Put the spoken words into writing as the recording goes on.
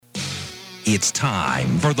It's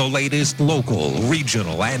time for the latest local,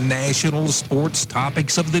 regional, and national sports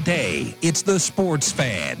topics of the day. It's the Sports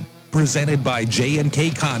Fan, presented by J&K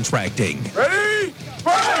Contracting. Ready?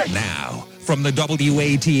 Break! Now, from the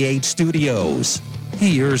WATH studios,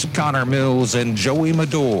 here's Connor Mills and Joey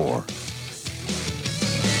Medor.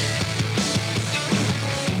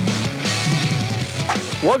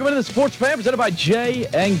 Welcome into the Sports Fan, presented by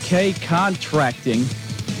J&K Contracting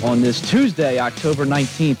on this Tuesday, October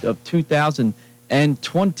 19th of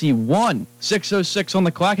 2021. 6:06 on the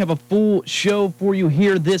clock. Have a full show for you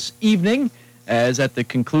here this evening. As at the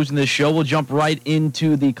conclusion of this show, we'll jump right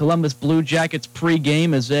into the Columbus Blue Jackets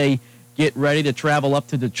pregame as they get ready to travel up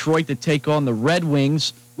to Detroit to take on the Red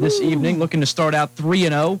Wings this evening, looking to start out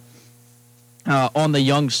 3-0 on the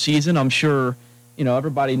young season. I'm sure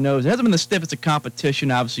everybody knows it hasn't been the stiffest of competition.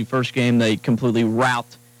 Obviously, first game they completely rout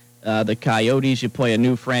the Coyotes. You play a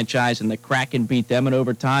new franchise, and the Kraken beat them in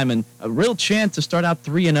overtime, and a real chance to start out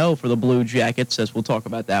 3-0 for the Blue Jackets, as we'll talk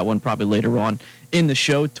about that one probably later on in the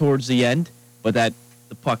show towards the end. But the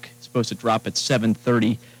puck is supposed to drop at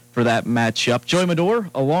 7:30 for that matchup. Joey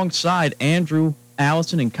Medor alongside Andrew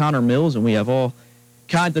Allison and Connor Mills, and we have all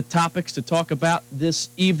kinds of topics to talk about this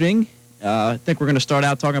evening. I think we're going to start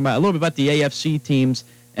out talking about a little bit about the AFC teams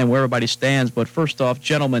and where everybody stands. But first off,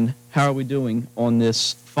 gentlemen, how are we doing on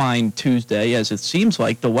this fine Tuesday, as it seems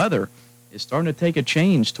like the weather is starting to take a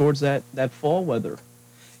change towards that fall weather?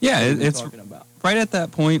 Yeah, it's right at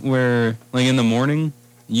that point where, like, in the morning,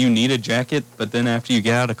 you need a jacket, but then after you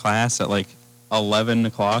get out of class at, like, 11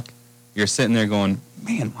 o'clock, you're sitting there going,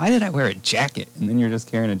 man, why did I wear a jacket? And then you're just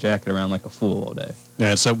carrying a jacket around like a fool all day.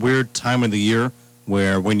 Yeah, it's that weird time of the year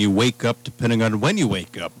where when you wake up, depending on when you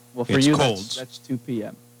wake up, well, for it's you, cold. That's 2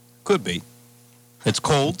 p.m. Could be. It's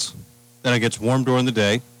cold, then it gets warm during the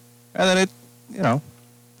day, and then it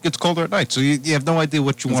gets colder at night. So you have no idea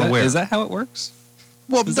what you want to wear. Is that how it works?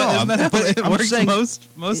 Well, isn't that how it works saying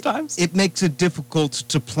most times? It makes it difficult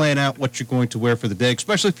to plan out what you're going to wear for the day,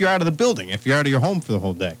 especially if you're out of the building, if you're out of your home for the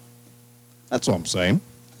whole day. That's all I'm saying.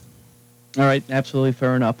 All right, absolutely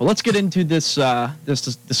fair enough. But let's get into this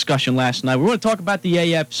discussion last night. We want to talk about the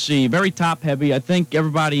AFC, very top-heavy. I think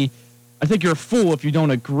you're a fool if you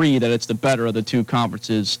don't agree that it's the better of the two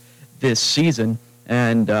conferences this season.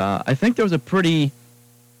 And I think there was a pretty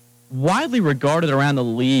widely regarded around the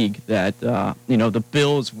league that, the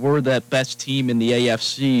Bills were the best team in the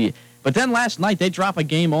AFC. But then last night they dropped a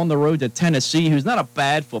game on the road to Tennessee, who's not a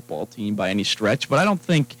bad football team by any stretch, but I don't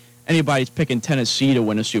think anybody's picking Tennessee to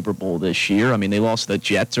win a Super Bowl this year. I mean, they lost to the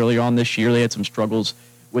Jets earlier on this year. They had some struggles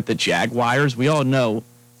with the Jaguars. We all know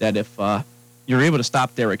that if you're able to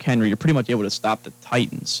stop Derrick Henry, you're pretty much able to stop the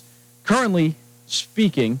Titans. Currently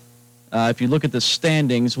speaking, if you look at the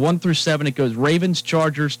standings, 1 through 7, it goes Ravens,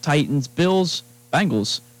 Chargers, Titans, Bills,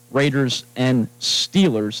 Bengals, Raiders, and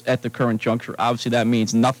Steelers at the current juncture. Obviously, that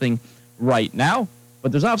means nothing right now,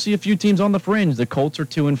 but there's obviously a few teams on the fringe. The Colts are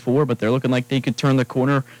 2-4, but they're looking like they could turn the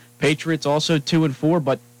corner. Patriots also 2-4,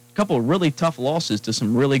 but a couple of really tough losses to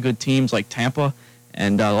some really good teams like Tampa,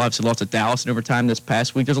 and obviously lost to Dallas in overtime this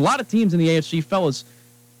past week. There's a lot of teams in the AFC. Fellas,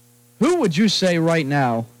 who would you say right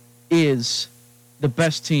now is the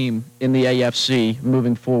best team in the AFC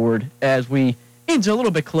moving forward as we inch a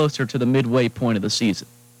little bit closer to the midway point of the season?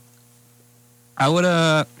 I would,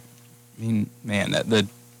 the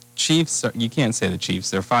Chiefs, you can't say the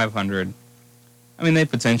Chiefs. They're 500. I mean, they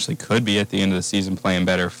potentially could be at the end of the season playing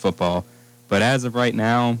better football. But as of right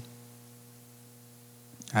now,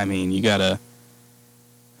 I mean, you got to,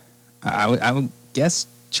 I would guess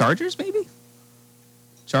Chargers maybe?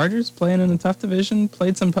 Chargers playing in a tough division,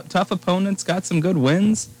 played some tough opponents, got some good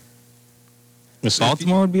wins.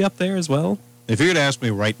 Baltimore would be up there as well. If you could ask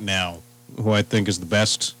me right now who I think is the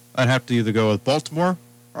best, I'd have to either go with Baltimore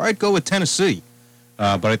or I'd go with Tennessee.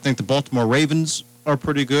 But I think the Baltimore Ravens are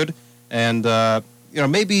pretty good. And,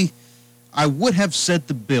 maybe I would have said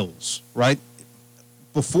the Bills, right,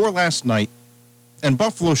 before last night, and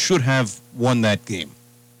Buffalo should have won that game.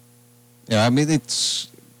 Yeah, I mean, it's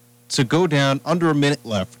to go down under a minute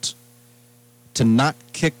left, to not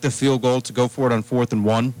kick the field goal, to go for it on 4th and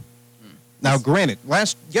 1. Now, granted,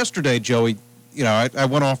 yesterday, Joey, I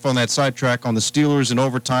went off on that sidetrack on the Steelers in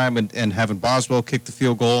overtime and having Boswell kick the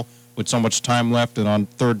field goal with so much time left and on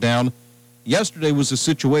 3rd down. Yesterday was a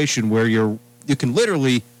situation where you can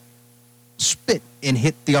literally spit and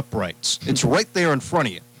hit the uprights. It's right there in front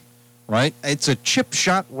of you, right? It's a chip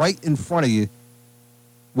shot right in front of you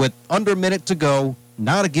with under a minute to go,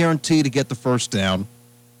 not a guarantee to get the first down,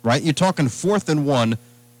 right? You're talking 4th and 1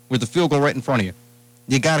 with the field goal right in front of you.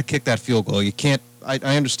 You got to kick that field goal. You can't. I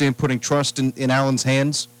understand putting trust in Allen's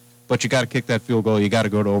hands, but you got to kick that field goal. You got to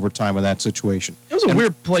go to overtime in that situation. It was a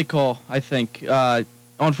weird play call, I think. On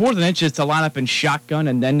 4th and inches to line up in shotgun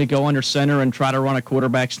and then to go under center and try to run a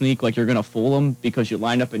quarterback sneak like you're going to fool them because you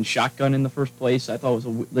lined up in shotgun in the first place. I thought if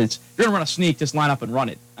you're going to run a sneak, just line up and run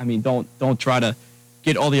it. I mean, don't try to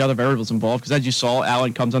get all the other variables involved because as you saw,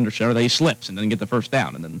 Allen comes under center, he slips and then get the first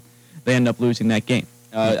down, and then they end up losing that game.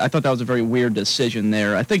 I thought that was a very weird decision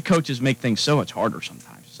there. I think coaches make things so much harder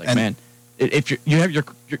sometimes. It's like, man, if you have your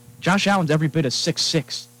Josh Allen's every bit of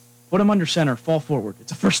 6'6". Put him under center, fall forward.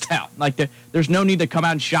 It's a first down. Like there's no need to come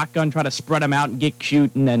out and shotgun, try to spread him out and get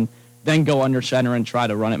cute, and then go under center and try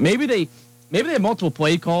to run it. Maybe they have multiple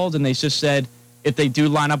play calls, and they just said if they do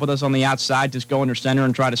line up with us on the outside, just go under center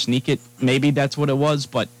and try to sneak it. Maybe that's what it was,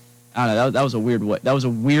 but I don't know. That was a weird way. That was a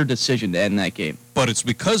weird decision to end that game. But it's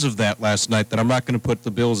because of that last night that I'm not going to put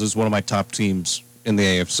the Bills as one of my top teams in the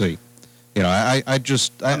AFC. You know,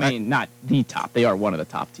 I mean, not the top. They are one of the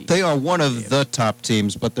top teams. They are one of the top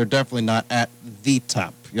teams, but they're definitely not at the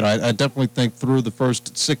top. You know, I definitely think through the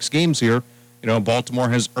first 6 games here, you know, Baltimore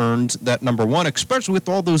has earned that number 1, especially with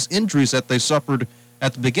all those injuries that they suffered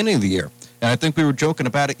at the beginning of the year. And I think we were joking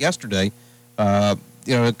about it yesterday,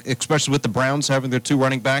 you know, especially with the Browns having their 2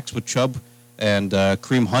 running backs with Chubb and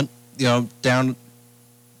Kareem Hunt, you know, down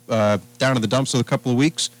in the dumps for a couple of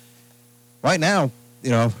weeks. Right now,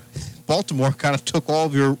 you know, Baltimore kind of took all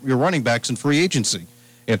of your running backs in free agency.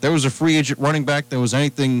 If there was a free agent running back that was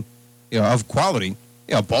anything, you know, of quality,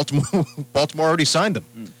 you know, Baltimore already signed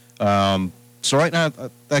them. So right now,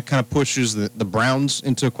 that kind of pushes the Browns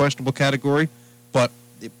into a questionable category. But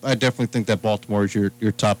I definitely think that Baltimore is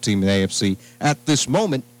your top team in the AFC at this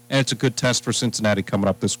moment, and it's a good test for Cincinnati coming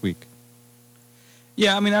up this week.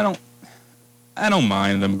 Yeah, I mean, I don't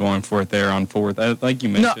mind them going for it there on 4th. Like you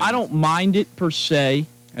mentioned. No, I don't mind it per se.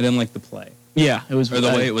 I didn't like the play. Yeah, it was. Or the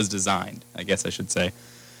way it was designed, I guess I should say.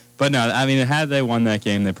 But no, I mean, had they won that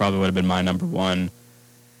game, they probably would have been my number 1.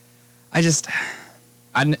 I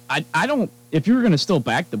don't. If you were going to still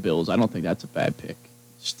back the Bills, I don't think that's a bad pick.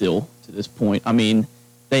 Still to this point, I mean,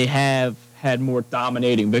 they have had more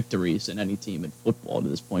dominating victories than any team in football to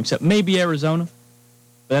this point, except maybe Arizona.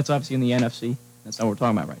 But that's obviously in the NFC. That's not what we're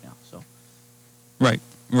talking about right now. So.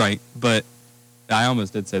 Right. But I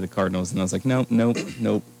almost did say the Cardinals, and I was like, nope,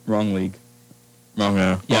 wrong league. Wrong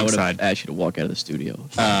would side. have asked you to walk out of the studio.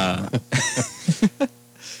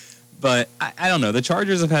 But I don't know. The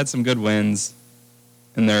Chargers have had some good wins,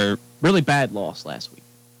 and they're really bad loss last week.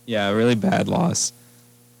 Yeah, really bad loss.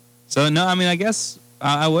 So, no, I mean, I guess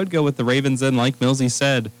I would go with the Ravens, and like Millsy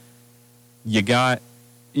said, you had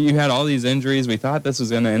all these injuries. We thought this was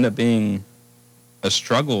going to end up being a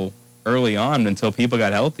struggle early on until people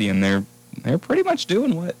got healthy, and they're pretty much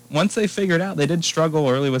doing what once they figured out. They did struggle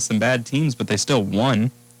early with some bad teams, but they still won.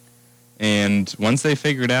 And once they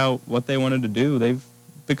figured out what they wanted to do, they've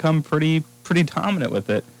become pretty dominant with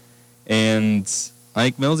it. And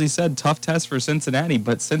like Millsy said, tough test for Cincinnati,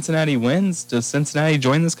 but Cincinnati wins. Does Cincinnati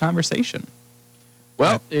join this conversation?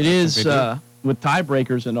 Well, it is with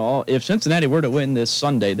tiebreakers and all. If Cincinnati were to win this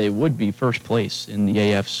Sunday, they would be first place in the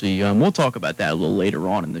AFC. We'll talk about that a little later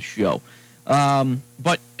on in the show.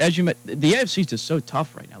 But as you mentioned, the AFC is just so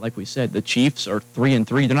tough right now. Like we said, the Chiefs are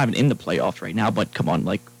 3-3. They're not even in the playoffs right now. But come on,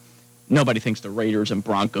 like nobody thinks the Raiders and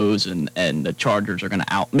Broncos and the Chargers are going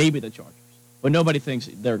to maybe the Chargers, but nobody thinks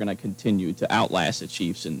they're going to continue to outlast the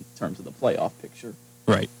Chiefs in terms of the playoff picture.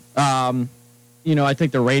 Right. You know, I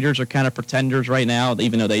think the Raiders are kind of pretenders right now,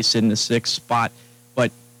 even though they sit in the 6th spot.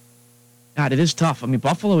 But God, it is tough. I mean,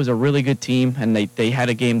 Buffalo is a really good team, and they had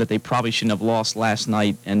a game that they probably shouldn't have lost last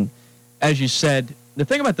night. And as you said, the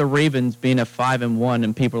thing about the Ravens being at 5-1,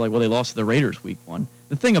 and people are like, well, they lost to the Raiders week 1.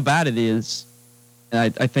 The thing about it is,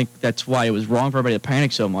 and I think that's why it was wrong for everybody to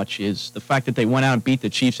panic so much, is the fact that they went out and beat the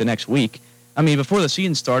Chiefs the next week. I mean, before the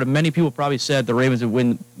season started, many people probably said the Ravens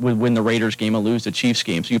would win the Raiders game and lose the Chiefs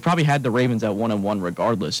game. So you probably had the Ravens at 1-1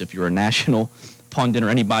 regardless if you're a national pundit or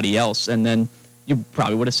anybody else. And then you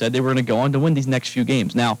probably would have said they were going to go on to win these next few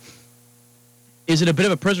games. Now, is it a bit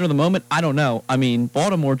of a prisoner of the moment? I don't know. I mean,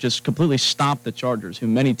 Baltimore just completely stomped the Chargers, who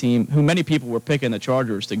many people were picking the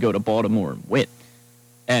Chargers to go to Baltimore and win.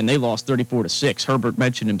 And they lost 34-6. Herbert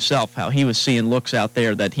mentioned himself how he was seeing looks out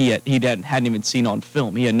there that he hadn't even seen on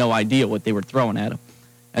film. He had no idea what they were throwing at him.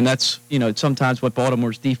 And that's, you know, sometimes what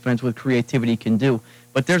Baltimore's defense with creativity can do.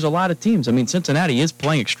 But there's a lot of teams. I mean, Cincinnati is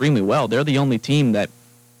playing extremely well. They're the only team that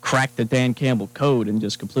cracked the Dan Campbell code and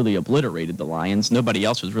just completely obliterated the Lions. Nobody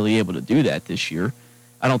else was really able to do that this year.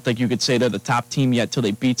 I don't think you could say they're the top team yet till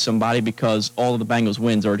they beat somebody because all of the Bengals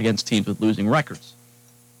wins are against teams with losing records.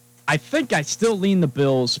 I think I still lean the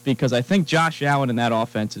Bills because I think Josh Allen in that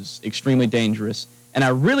offense is extremely dangerous. and I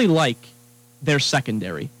really like their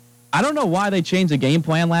secondary. I don't know why they changed the game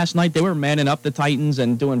plan last night. They were manning up the Titans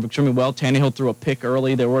and doing extremely well. Tannehill threw a pick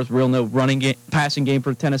early. There was no passing game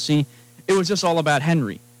for Tennessee. It was just all about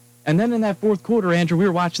Henry. And then in that fourth quarter, Andrew, we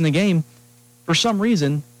were watching the game. For some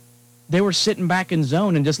reason, they were sitting back in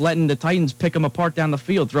zone and just letting the Titans pick them apart down the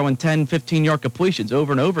field, throwing 10, 15-yard completions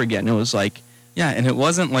over and over again. It was like... Yeah, and it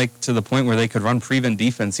wasn't like to the point where they could run prevent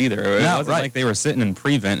defense either. It wasn't like they were sitting in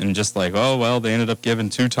prevent and just like, oh, well, they ended up giving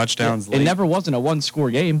 2 touchdowns late. It never wasn't a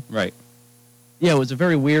one-score game. Right. Yeah, it was a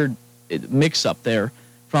very weird mix-up there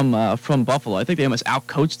from Buffalo. I think they almost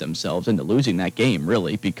outcoached themselves into losing that game,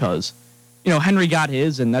 really, because, Henry got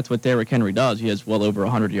his, and that's what Derrick Henry does. He has well over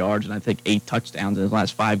 100 yards and I think 8 touchdowns in his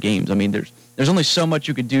last 5 games. I mean, there's only so much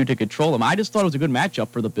you could do to control him. I just thought it was a good matchup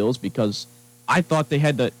for the Bills because I thought they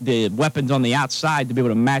had the weapons on the outside to be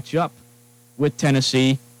able to match up with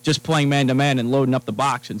Tennessee, just playing man-to-man and loading up the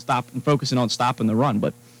box and focusing on stopping the run.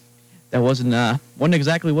 But that wasn't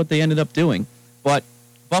exactly what they ended up doing. But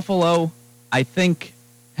Buffalo, I think,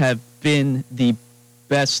 have been the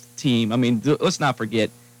best team. I mean, let's not forget,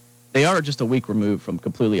 they are just a week removed from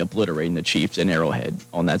completely obliterating the Chiefs in Arrowhead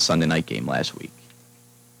on that Sunday night game last week.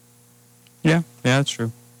 Yeah, that's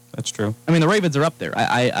true. That's true. I mean, the Ravens are up there.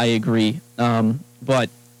 I agree. But,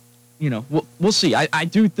 we'll see. I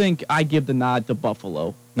do think I give the nod to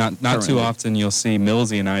Buffalo. Not too often you'll see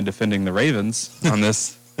Millsy and I defending the Ravens on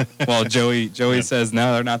this. Well, Joey says,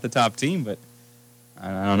 no, they're not the top team, but I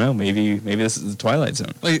don't know. Maybe this is the Twilight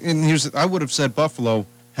Zone. And I would have said Buffalo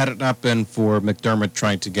had it not been for McDermott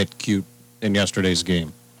trying to get cute in yesterday's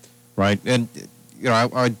game, right? And,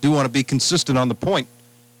 I do want to be consistent on the point.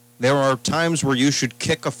 There are times where you should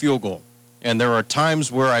kick a field goal, and there are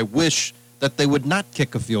times where I wish that they would not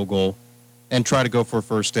kick a field goal and try to go for a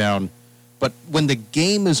first down. But when the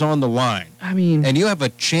game is on the line, and you have a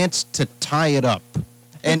chance to tie it up,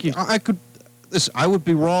 and I would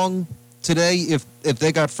be wrong today if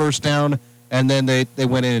they got first down and then they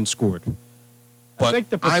went in and scored. But I think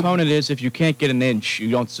the proponent is if you can't get an inch,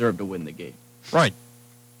 you don't deserve to win the game. Right.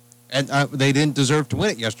 And they didn't deserve to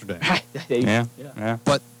win it yesterday. Yeah.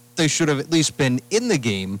 But they should have at least been in the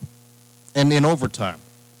game and in overtime.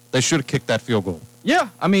 They should have kicked that field goal. Yeah,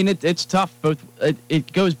 I mean, it's tough.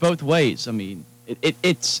 It goes both ways. I mean,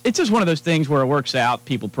 it's just one of those things where it works out.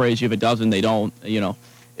 People praise you. If it doesn't, they don't.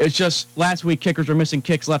 It's just last week kickers were missing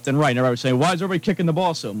kicks left and right. And everybody was saying, why is everybody kicking the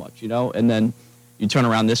ball so much? And then you turn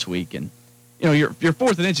around this week and, your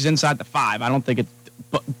 4th and inches inside the 5. I don't think it's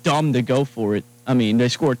dumb to go for it. I mean, they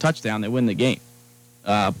score a touchdown, they win the game.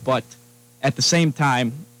 But at the same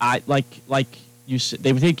time, I like you said,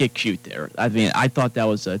 they did get cute there. I mean, I thought that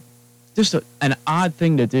was just an odd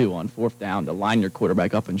thing to do on 4th down, to line your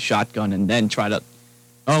quarterback up in shotgun and then try to,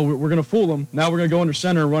 we're going to fool them. Now we're going to go under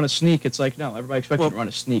center and run a sneak. It's like, no, everybody expects you to run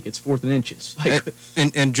a sneak. It's 4th and inches.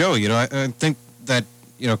 And Joe, I think that,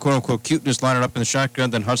 quote unquote cuteness, lining up in the shotgun,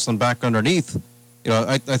 then hustling back underneath.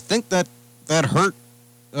 I think that hurt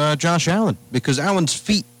Josh Allen because Allen's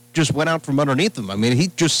feet just went out from underneath him. I mean, he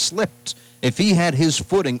just slipped. If he had his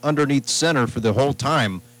footing underneath center for the whole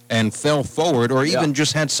time and fell forward, or even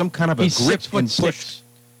just had some kind of a grip and push,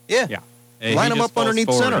 yeah. Line him up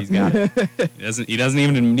underneath center. He's got it. He doesn't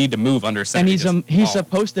even need to move under center. And he's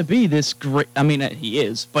supposed to be this great. I mean, he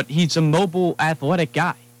is, but he's a mobile, athletic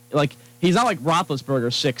guy. Like he's not like Roethlisberger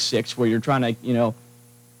 6'6", where you're trying to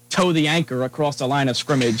toe the anchor across the line of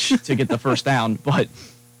scrimmage to get the first down. But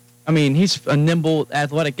I mean, he's a nimble,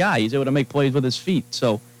 athletic guy. He's able to make plays with his feet.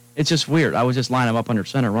 So it's just weird. I would just line him up under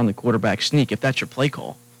center, run the quarterback sneak if that's your play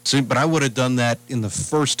call. See, but I would have done that in the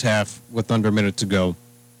first half with under a minute to go,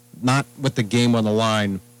 not with the game on the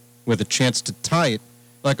line with a chance to tie it.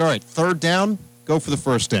 Like, all right, 3rd down, go for the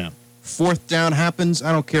first down. 4th down happens,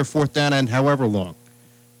 I don't care, 4th down and however long.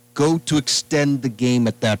 Go to extend the game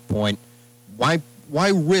at that point. Why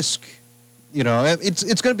risk?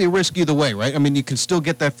 It's going to be a risk either way, right? I mean, you can still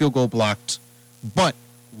get that field goal blocked, but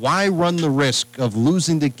why run the risk of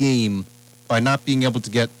losing the game by not being able to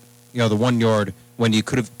get, the 1 yard when you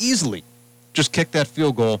could have easily just kicked that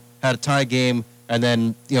field goal, had a tie game, and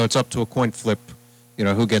then, it's up to a coin flip,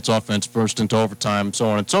 who gets offense first into overtime, so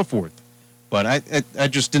on and so forth. But I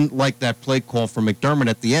just didn't like that play call from McDermott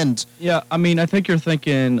at the end. Yeah, I mean, I think you're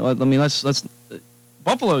thinking, let's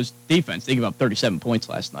Buffalo's defense, they gave up 37 points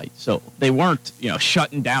last night. So they weren't,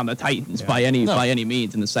 shutting down the Titans by any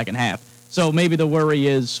means in the second half. So maybe the worry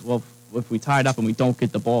is, well, if we tie it up and we don't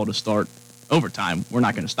get the ball to start overtime, we're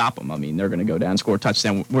not going to stop them. I mean, they're going to go down, score a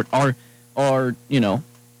touchdown. Our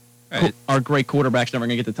great quarterback's never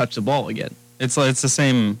going to get to touch the ball again. It's the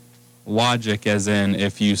same logic as in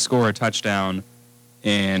if you score a touchdown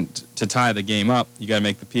and to tie the game up, you got to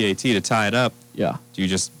make the PAT to tie it up. Yeah. Do you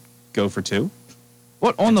just go for 2?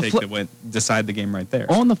 What on the flip? Decide the game right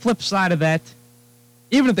there. On the flip side of that,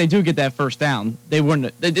 even if they do get that first down, they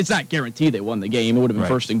wouldn't. It's not guaranteed they won the game. It would have been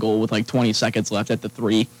first and goal with like 20 seconds left at the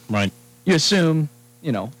 3. Right. You assume,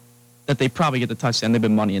 that they probably get the touchdown. They've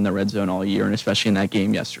been money in the red zone all year, and especially in that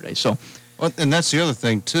game yesterday. So, well, and that's the other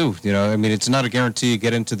thing too. I mean, it's not a guarantee you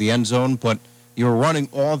get into the end zone, but you're running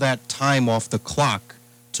all that time off the clock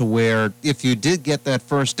to where if you did get that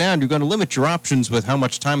first down, you're going to limit your options with how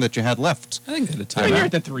much time that you had left. I think they had a you're timeout.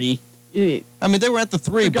 at the 3. I mean, they were at the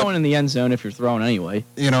 3. You're going in the end zone if you're throwing anyway.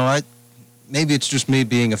 Maybe it's just me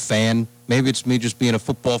being a fan. Maybe it's me just being a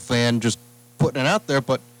football fan, just putting it out there.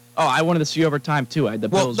 But I wanted to see overtime too. I had the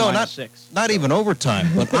Bills minus 6. Not even overtime.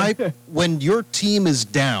 But when your team is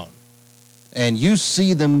down and you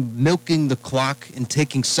see them milking the clock and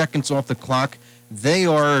taking seconds off the clock, they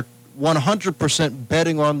are 100%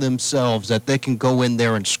 betting on themselves that they can go in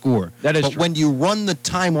there and score. That is But true. when you run the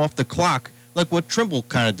time off the clock, like what Trimble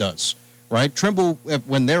kind of does, right? Trimble,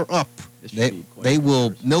 when they're up, they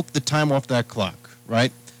will milk the time off that clock,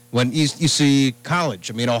 right? When you see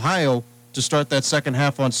college, Ohio, to start that second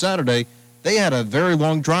half on Saturday, they had a very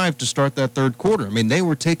long drive to start that third quarter. They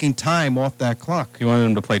were taking time off that clock. You wanted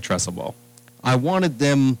them to play trestle ball. I wanted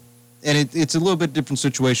them, and it's a little bit different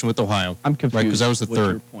situation with Ohio. I'm confused. Right, because that was the what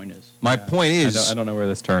third. Your point is. My point is, I don't know where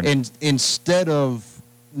this turned. Instead of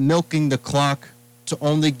milking the clock to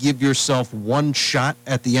only give yourself one shot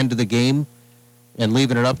at the end of the game and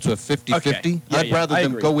leaving it up to a 50-50, I'd rather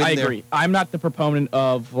them go in there. I agree. I'm not the proponent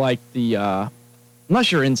of like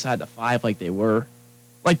unless you're inside the 5 like they were,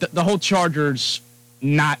 like the whole Chargers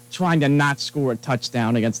not trying to not score a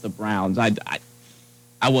touchdown against the Browns.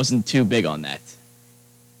 I wasn't too big on that.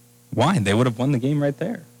 Why? They would have won the game right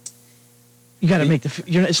there. You got to make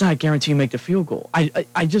it's not a guarantee you make the field goal.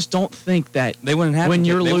 I just don't think that they wouldn't have when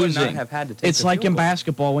you're they losing. Would not have had to take it's like in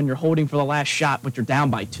basketball when you're holding for the last shot, but you're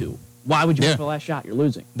down by 2. Why would you hold for the last shot? You're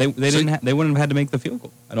losing. They wouldn't have had to make the field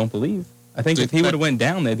goal. I don't believe. I think if he would have went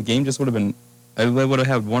down, the game just would have been. They would have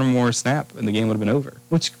had one more snap, and the game would have been over.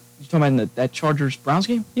 Which you talking about in that Chargers Browns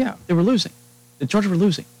game? Yeah, they were losing. The Chargers were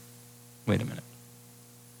losing. Wait a minute.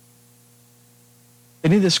 They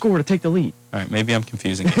needed to score to take the lead. All right, maybe I'm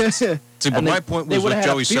confusing. But my point was what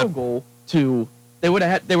Joey said. They would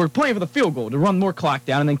have had. They were playing for the field goal to run more clock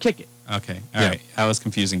down and then kick it. Okay, all right. I was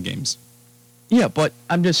confusing games. Yeah, but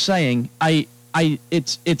I'm just saying,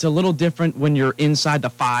 it's a little different when you're inside the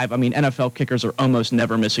 5. NFL kickers are almost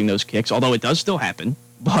never missing those kicks, although it does still happen.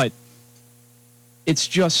 But it's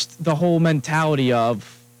just the whole mentality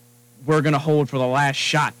of we're going to hold for the last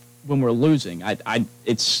shot when we're losing.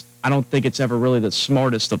 I don't think it's ever really the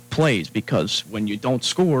smartest of plays because when you don't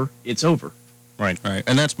score, it's over. Right.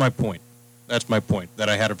 And that's my point. That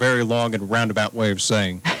I had a very long and roundabout way of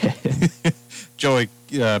saying. Joey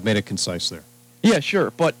made it concise there. Yeah, sure.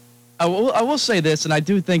 But I will say this, and I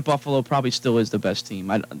do think Buffalo probably still is the best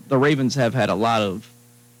team. The Ravens have had a lot of,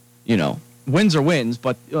 wins are wins,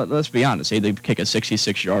 but let's be honest. They had to kick a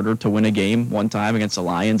 66-yarder to win a game one time against the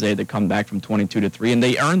Lions. They had to come back from 22-3, and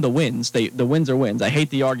they earned the wins. The wins are wins. I hate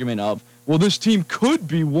the argument of, well, this team could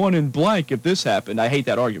be 1-and-blank if this happened. I hate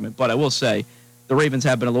that argument, but I will say the Ravens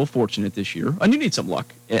have been a little fortunate this year, and you need some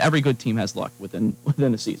luck. Every good team has luck within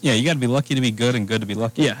a season. Yeah, you got to be lucky to be good and good to be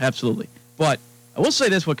lucky. Yeah, absolutely. But I will say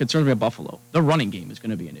this, what concerns me about Buffalo, the running game is going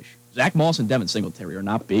to be an issue. Zach Moss and Devin Singletary are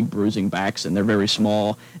not big, bruising backs, and they're very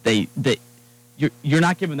small. You're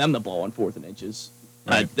not giving them the ball on 4th and inches.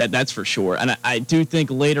 Right. That's for sure. And I do think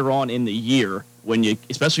later on in the year, when you,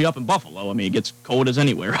 especially up in Buffalo, it gets cold as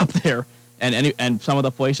anywhere up there, and some of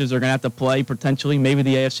the places they're going to have to play, potentially, maybe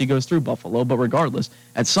the AFC goes through Buffalo, but regardless,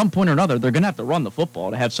 at some point or another, they're going to have to run the football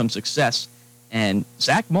to have some success. And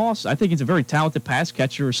Zach Moss, I think he's a very talented pass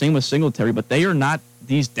catcher, same with Singletary, but they are not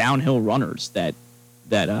these downhill runners that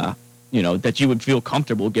you would feel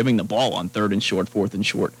comfortable giving the ball on 3rd and short, 4th and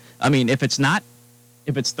short. If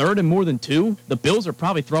it's 3rd and more than 2, the Bills are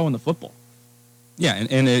probably throwing the football. Yeah,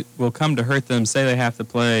 and it will come to hurt them. Say they have to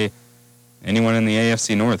play anyone in the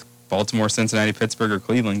AFC North, Baltimore, Cincinnati, Pittsburgh, or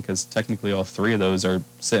Cleveland, because technically all 3 of those are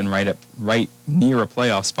sitting right near a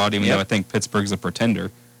playoff spot, even though I think Pittsburgh's a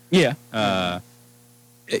pretender. Yeah.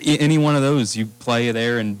 Any one of those you play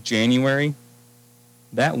there in January,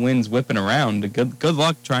 that wind's whipping around. Good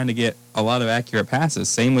luck trying to get a lot of accurate passes.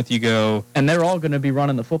 Same with you go... And they're all going to be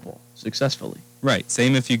running the football successfully. Right.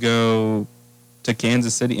 Same if you go to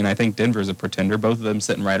Kansas City, and I think Denver's a pretender. Both of them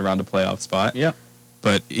sitting right around a playoff spot. Yeah.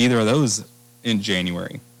 But either of those in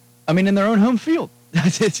January. In their own home field.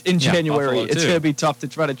 It's in January. Buffalo, it's going to be tough to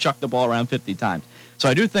try to chuck the ball around 50 times. So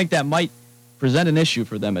I do think that might present an issue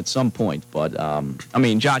for them at some point. But, I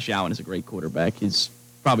mean, Josh Allen is a great quarterback. He's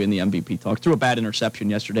probably in the MVP talk. Threw a bad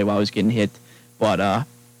interception yesterday while he was getting hit. But, I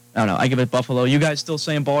don't know. I give it Buffalo. You guys still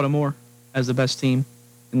saying Baltimore as the best team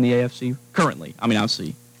in the AFC currently? I mean,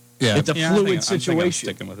 obviously, it's a fluid situation. I'm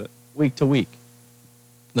sticking with it. Week to week.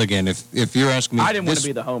 Again, if you're asking me, I didn't want to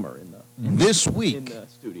be the homer in the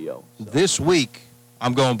studio. So. This week,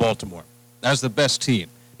 I'm going Baltimore as the best team.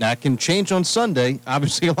 Now, it can change on Sunday.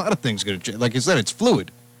 Obviously, a lot of things are going to change. Like I said, it's fluid.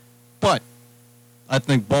 But I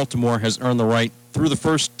think Baltimore has earned the right through the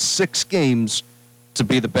first 6 games to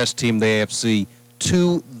be the best team in the AFC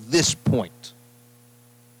to this point.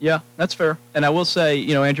 Yeah, that's fair. And I will say,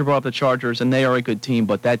 Andrew brought up the Chargers, and they are a good team,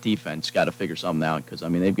 but that defense got to figure something out because, I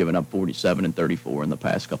mean, they've given up 47 and 34 in the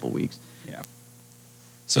past couple of weeks. Yeah.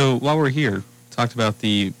 So while we're here, talked about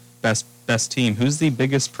the best team. Who's the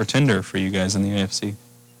biggest pretender for you guys in the AFC?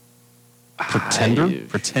 Pretender?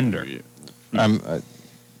 Pretender. I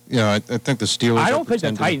think the Steelers. I don't think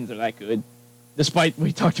the Titans are that good, despite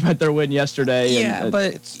we talked about their win yesterday. Yeah,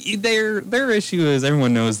 but their issue is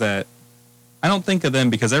everyone knows that. I don't think of them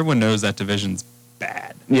because everyone knows that division's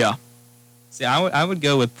bad. Yeah. See, I would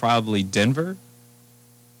go with probably Denver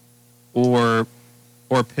or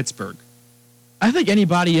Pittsburgh. I think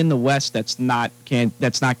anybody in the West that's not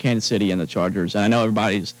Kansas City and the Chargers. And I know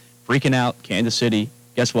everybody's freaking out. Kansas City,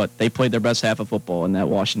 guess what? They played their best half of football in that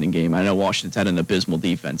Washington game. I know Washington's had an abysmal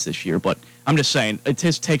defense this year, but I'm just saying it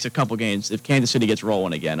just takes a couple games. If Kansas City gets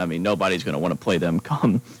rolling again, I mean, nobody's going to want to play them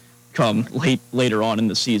come later on in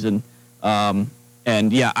the season.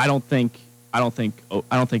 And yeah, I don't think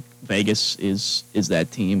Vegas is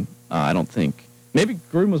that team. I don't think maybe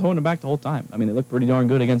Gruden was holding them back the whole time. I mean, they looked pretty darn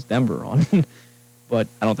good against Denver but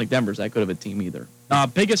I don't think Denver's that good of a team either.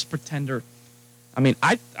 Biggest pretender. I mean,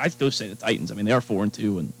 I still say the Titans. I mean, they are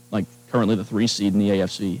 4-2 and like currently the 3 seed in the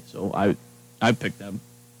AFC. So I picked them.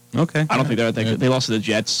 Okay. I don't think they're that good. They lost to the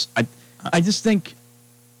Jets. I just think.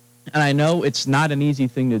 And I know it's not an easy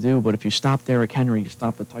thing to do, but if you stop Derrick Henry, you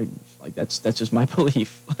stop the Titans. Like that's just my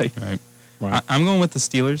belief. Like, right. I'm going with the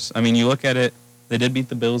Steelers. I mean, you look at it; they did beat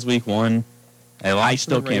the Bills week 1. I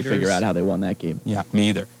still can't figure out how they won that game. Yeah, me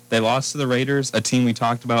either. They lost to the Raiders, a team we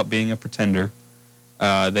talked about being a pretender.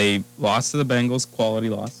 They lost to the Bengals, quality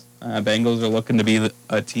loss. Bengals are looking to be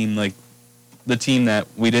a team like the team that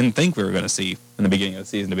we didn't think we were going to see in the beginning of the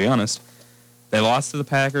season. To be honest, they lost to the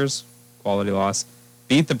Packers, quality loss.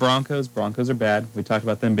 Beat the Broncos. Broncos are bad. We talked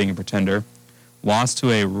about them being a pretender. Lost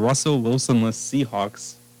to a Russell Wilson-less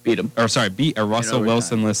Seahawks. Beat a Russell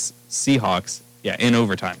Wilson-less Seahawks. Yeah, in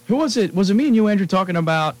overtime. Who was it? Was it me and you, Andrew, talking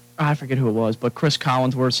about? I forget who it was, but Chris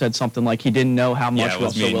Collinsworth said something like he didn't know how much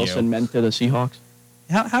Russell Wilson meant to the Seahawks.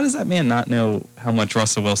 How does that man not know how much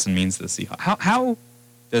Russell Wilson means to the Seahawks? How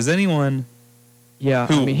does anyone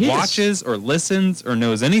who watches or listens or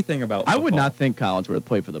knows anything about football? I would not think Collinsworth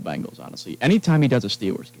played for the Bengals, honestly. Anytime he does a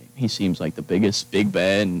Steelers game, he seems like the biggest Big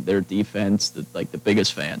Ben, their defense, the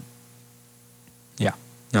biggest fan. Yeah.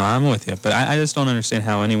 No, I'm with you. But I just don't understand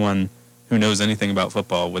how anyone who knows anything about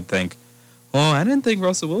football would think, oh, I didn't think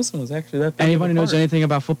Russell Wilson was actually that big. Anybody who knows anything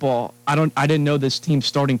about football, I didn't know this team's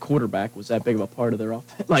starting quarterback was that big of a part of their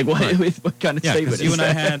offense. Like, what kind of statement is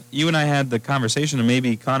that? You and I had the conversation, and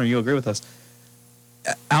maybe, Connor, you'll agree with us.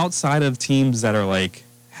 Outside of teams that are, like,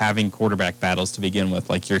 having quarterback battles to begin with,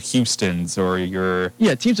 like your Houstons or your...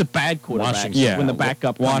 Yeah, teams with bad quarterbacks. Washington. When the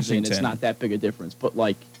backup comes in, it's not that big a difference. But,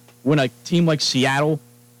 like, when a team like Seattle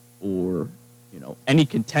or... any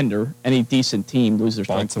contender, any decent team loses their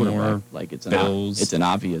starting quarterback. Like it's an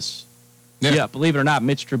obvious. Yeah, believe it or not,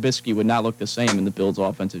 Mitch Trubisky would not look the same in the Bills'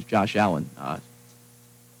 offense as Josh Allen.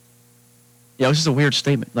 It was just a weird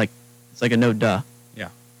statement. Like it's like a no duh. Yeah.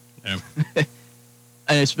 And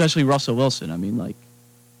especially Russell Wilson. I mean, like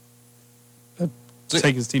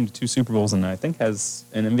take his team to 2 Super Bowls and I think has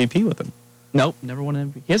an MVP with him. Nope, never won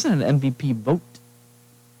an MVP. He hasn't had an MVP vote.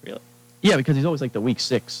 Really? Yeah, because he's always like the week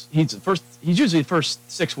 6. He's usually the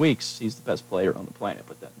first 6 weeks. He's the best player on the planet,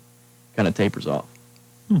 but then kind of tapers off.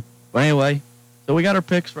 But anyway, so we got our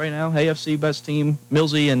picks right now. AFC best team,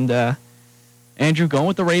 Millsy and Andrew going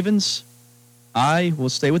with the Ravens. I will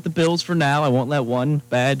stay with the Bills for now. I won't let one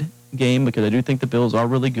bad game because I do think the Bills are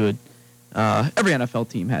really good. Every NFL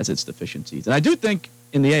team has its deficiencies, and I do think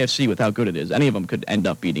in the AFC, with how good it is, any of them could end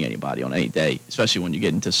up beating anybody on any day, especially when you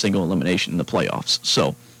get into single elimination in the playoffs.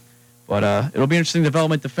 So. But it'll be interesting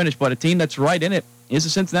development to finish. But a team that's right in it is the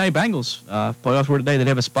Cincinnati Bengals. Playoffs were today. They'd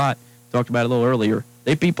have a spot. Talked about it a little earlier.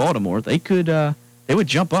 They beat Baltimore. They would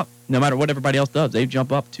jump up no matter what everybody else does. They'd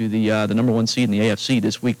jump up to the number 1 seed in the AFC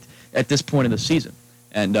this week at this point in the season.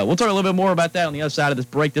 And we'll talk a little bit more about that on the other side of this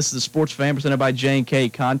break. This is the Sports Fan presented by J&K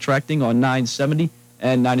Contracting on 970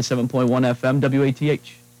 and 97.1 FM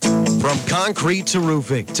WATH. From concrete to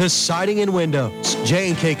roofing to siding and windows,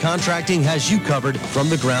 J&K Contracting has you covered from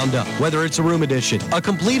the ground up. Whether it's a room addition, a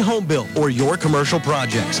complete home build, or your commercial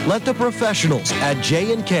projects, let the professionals at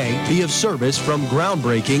J&K be of service from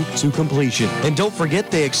groundbreaking to completion. And don't forget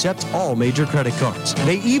they accept all major credit cards.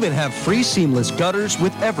 They even have free seamless gutters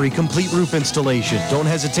with every complete roof installation. Don't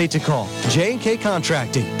hesitate to call J&K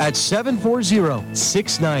Contracting at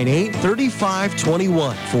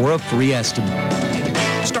 740-698-3521 for a free estimate.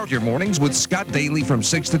 Start your mornings with Scott Daly from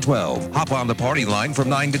 6 to 12. Hop on the party line from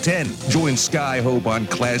 9 to 10. Join Sky Hope on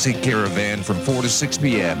Classic Caravan from 4 to 6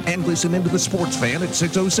 p.m. And listen into the Sports Fan at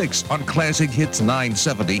 6:06 on Classic Hits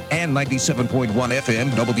 970 and 97.1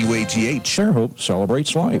 FM WATH. Fairhope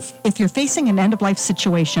celebrates life. If you're facing an end-of-life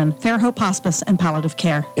situation, Fairhope Hospice and Palliative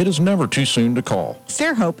Care. It is never too soon to call.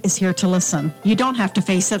 Fairhope is here to listen. You don't have to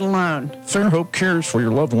face it alone. Fairhope cares for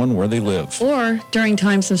your loved one where they live. Or, during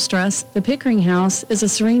times of stress, the Pickering House is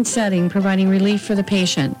a serene setting providing relief for the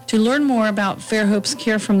patient. To learn more about Fairhope's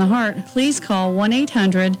Care from the Heart, please call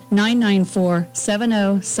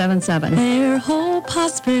 1-800-994-7077. Fairhope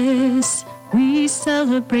Hospice, we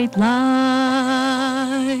celebrate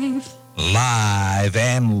life. Live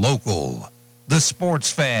and local. The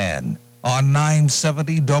Sports Fan on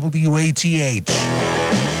 970 WATH.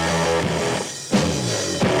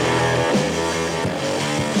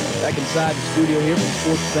 Back inside the studio here from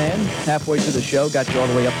Sports Fan, halfway through the show, got you all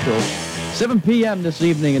the way up till 7 p.m. this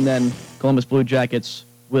evening, and then Columbus Blue Jackets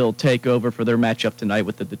will take over for their matchup tonight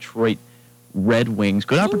with the Detroit Red Wings.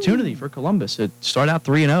 Good opportunity for Columbus to start out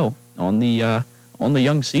 3-0 on the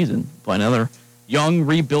young season. Play another young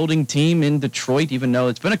rebuilding team in Detroit, even though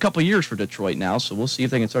it's been a couple years for Detroit now, so we'll see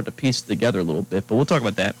if they can start to piece it together a little bit, but we'll talk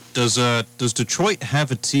about that. Does Detroit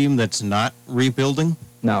have a team that's not rebuilding?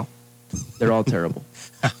 No. They're all terrible.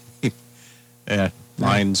 Yeah,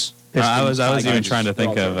 Lions. I was even trying to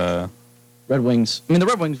think Tigers. of Red Wings. I mean, the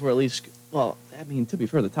Red Wings were at least, well, I mean, to be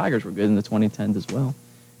fair, the Tigers were good in the 2010s as well.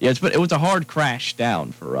 Yeah, it was a hard crash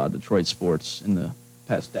down for Detroit sports in the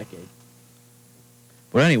past decade.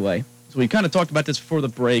 But anyway, so we kind of talked about this before the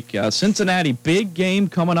break. Cincinnati, big game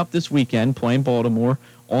coming up this weekend, playing Baltimore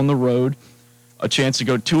on the road. A chance to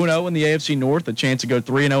go 2-0 in the AFC North, a chance to go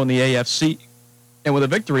 3-0 in the AFC. And with a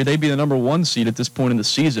victory, they'd be the number one seed at this point in the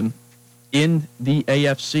season in the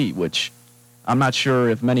AFC, which I'm not sure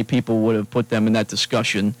if many people would have put them in that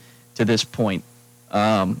discussion to this point.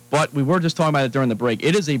 But we were just talking about it during the break.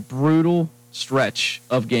 It is a brutal stretch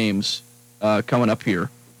of games coming up here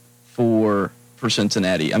for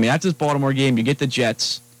Cincinnati. I mean, after this Baltimore game, you get the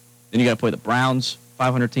Jets, then you got to play the Browns,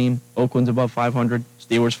 500 team, Oakland's above 500,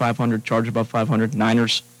 Steelers 500, Chargers above 500,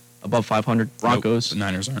 Niners above 500, Broncos. Nope, the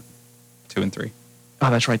Niners aren't. 2 and 3. Oh,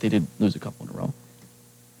 that's right. They did lose a couple in a row.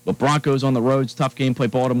 But Broncos on the road, it's a tough game. Play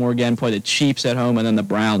Baltimore again, play the Chiefs at home, and then the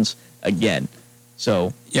Browns again.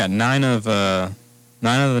 So yeah, 9 of the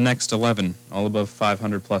next 11, all above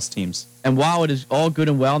 500-plus teams. And while it is all good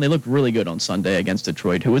and well, and they looked really good on Sunday against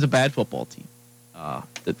Detroit, who is a bad football team,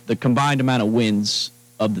 the combined amount of wins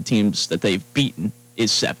of the teams that they've beaten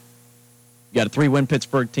is 7. You got a 3-win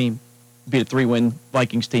Pittsburgh team, beat a 3-win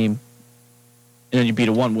Vikings team, and then you beat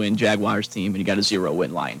a 1-win Jaguars team, and you got a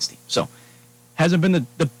 0-win Lions team. So hasn't been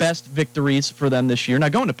the best victories for them this year. Now,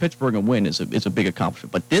 going to Pittsburgh and win is a big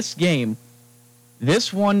accomplishment. But this game,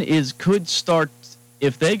 this one could start,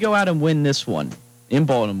 if they go out and win this one in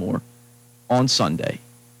Baltimore on Sunday,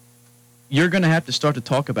 you're going to have to start to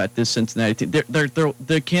talk about this Cincinnati team.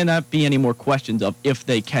 There cannot be any more questions of if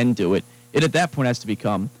they can do it. It at that point has to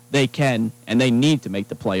become they can and they need to make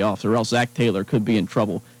the playoffs, or else Zach Taylor could be in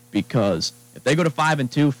trouble, because if they go to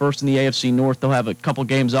 5-2, first in the AFC North, they'll have a couple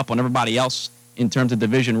games up on everybody else in terms of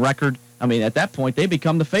division record. I mean, at that point, they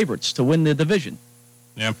become the favorites to win the division.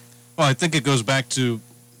 Yeah. Well, I think it goes back to,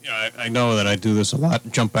 I know that I do this a lot,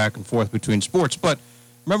 jump back and forth between sports, but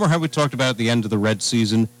remember how we talked about at the end of the Red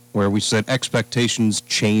season where we said expectations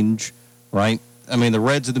change, right? I mean, the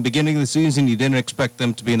Reds at the beginning of the season, you didn't expect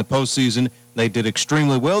them to be in the postseason. They did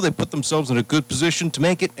extremely well. They put themselves in a good position to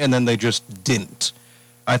make it, and then they just didn't.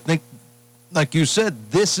 I think, like you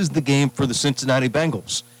said, this is the game for the Cincinnati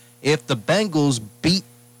Bengals. If the Bengals beat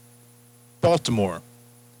Baltimore,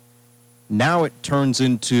 now it turns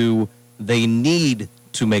into they need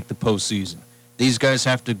to make the postseason. These guys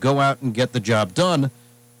have to go out and get the job done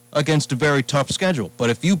against a very tough schedule.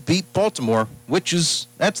 But if you beat Baltimore,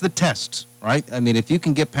 that's the test, right? I mean, if you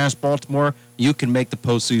can get past Baltimore, you can make the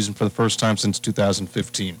postseason for the first time since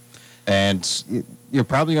 2015. And you're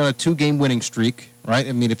probably on a 2-game winning streak, right?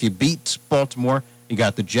 I mean, if you beat Baltimore, You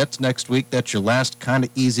got the Jets next week. That's your last kind of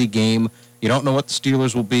easy game. You don't know what the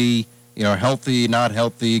Steelers will be, healthy, not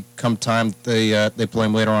healthy, come time they play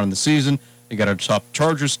them later on in the season. You got a top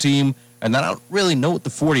Chargers team, and then I don't really know what the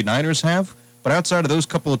 49ers have, but outside of those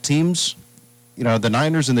couple of teams, the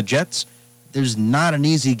Niners and the Jets, there's not an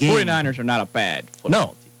easy game. 49ers are not a bad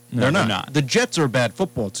football team. No, they're not. The Jets are a bad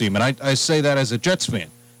football team, and I say that as a Jets fan.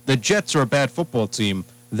 The Jets are a bad football team.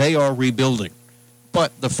 They are rebuilding.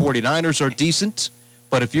 But the 49ers are decent.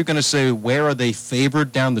 But if you're going to say where are they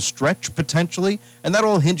favored down the stretch potentially, and that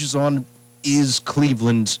all hinges on is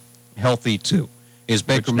Cleveland healthy too? Is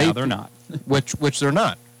Baker Mayfield? They're not. which they're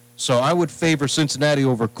not. So I would favor Cincinnati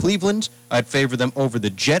over Cleveland. I'd favor them over the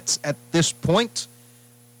Jets at this point.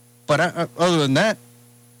 But other than that,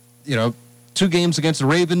 2 games against the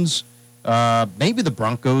Ravens, maybe the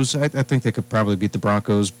Broncos. I think they could probably beat the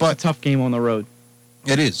Broncos. But tough game on the road.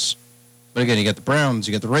 It is. But again, you got the Browns,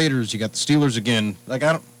 you got the Raiders, you got the Steelers again.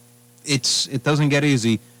 It doesn't get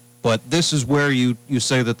easy. But this is where you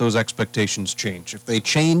say that those expectations change. If they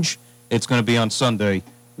change, it's going to be on Sunday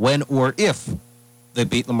when or if they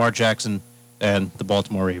beat Lamar Jackson and the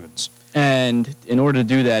Baltimore Ravens. And in order to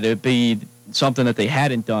do that, it would be something that they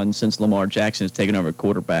hadn't done since Lamar Jackson has taken over at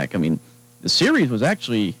quarterback. I mean, the series was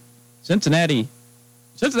actually Cincinnati,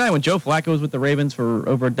 when Joe Flacco was with the Ravens for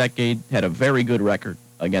over a decade, had a very good record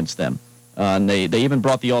against them. And they even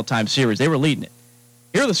brought the all-time series. They were leading it.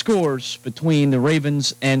 Here are the scores between the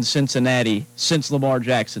Ravens and Cincinnati since Lamar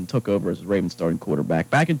Jackson took over as the Ravens starting quarterback.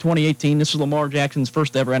 Back in 2018, this was Lamar Jackson's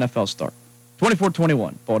first ever NFL start.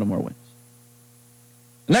 24-21, Baltimore wins.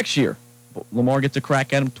 The next year, Lamar gets a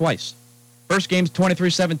crack at him twice. First game's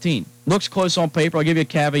 23-17. Looks close on paper. I'll give you a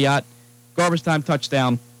caveat. Garbage time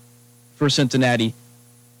touchdown for Cincinnati.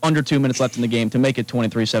 Under 2 minutes left in the game to make it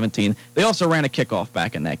 23-17. They also ran a kickoff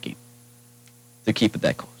back in that game to keep it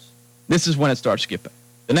that close. This is when it starts to get better.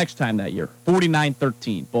 The next time that year,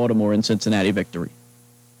 49-13, Baltimore and Cincinnati victory.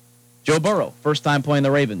 Joe Burrow, first time playing the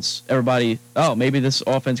Ravens. Everybody, maybe this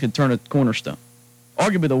offense can turn a cornerstone.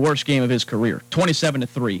 Arguably the worst game of his career,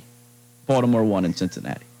 27-3, Baltimore won in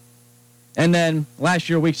Cincinnati. And then last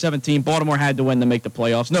year, Week 17, Baltimore had to win to make the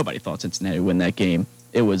playoffs. Nobody thought Cincinnati would win that game.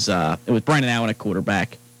 It was Brandon Allen at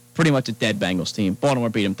quarterback, pretty much a dead Bengals team. Baltimore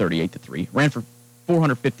beat him 38-3, ran for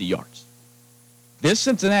 450 yards. This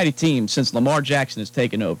Cincinnati team, since Lamar Jackson has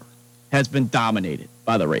taken over, has been dominated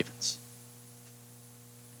by the Ravens.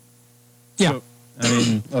 Yeah.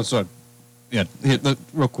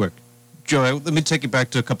 Real quick. Joe, let me take you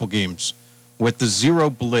back to a couple games. With the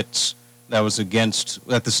zero blitz that the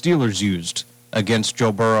Steelers used against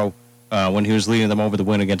Joe Burrow when he was leading them over the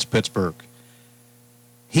win against Pittsburgh.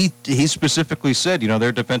 He specifically said,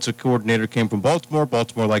 their defensive coordinator came from Baltimore.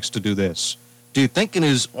 Baltimore likes to do this. Do you think in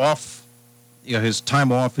his his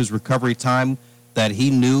time off, his recovery time, that he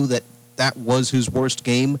knew that was his worst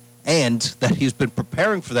game and that he's been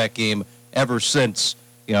preparing for that game ever since,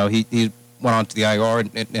 he went on to the IR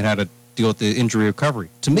and had to deal with the injury recovery?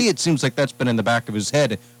 To me, it seems like that's been in the back of his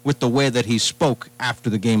head with the way that he spoke after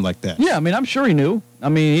the game like that. Yeah, I'm sure he knew.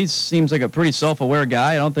 He seems like a pretty self-aware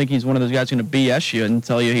guy. I don't think he's one of those guys going to BS you and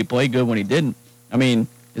tell you he played good when he didn't.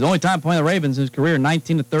 His only time playing the Ravens in his career,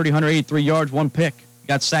 19-30, 183 yards, 1 pick. He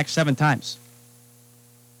got sacked 7 times.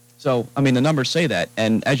 So, the numbers say that.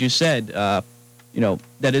 And as you said, that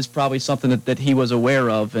is probably something that he was aware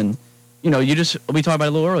of. And, we talked about it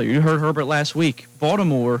a little earlier. You heard Herbert last week.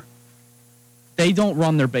 Baltimore, they don't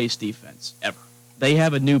run their base defense ever. They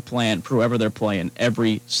have a new plan for whoever they're playing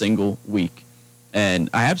every single week.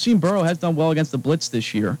 And I have seen Burrow has done well against the blitz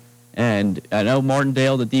this year. And I know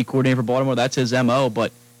Martindale, the D coordinator for Baltimore, that's his MO.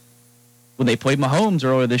 But when they played Mahomes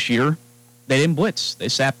earlier this year, they didn't blitz. They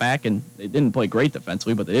sat back, and they didn't play great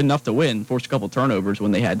defensively, but they did enough to win, forced a couple turnovers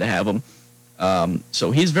when they had to have them.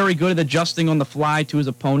 So he's very good at adjusting on the fly to his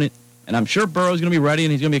opponent. And I'm sure Burrow's going to be ready,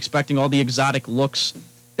 and he's going to be expecting all the exotic looks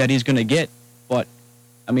that he's going to get. But,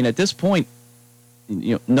 at this point,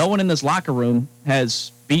 no one in this locker room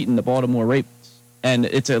has beaten the Baltimore Ravens. And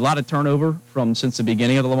it's a lot of turnover since the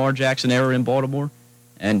beginning of the Lamar Jackson era in Baltimore.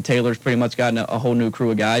 And Taylor's pretty much gotten a whole new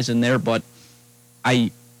crew of guys in there. But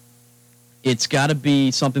it's got to be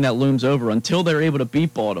something that looms over until they're able to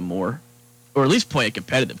beat Baltimore, or at least play a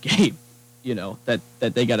competitive game. That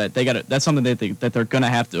they gotta. That's something that they're gonna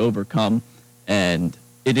have to overcome. And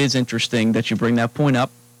it is interesting that you bring that point up,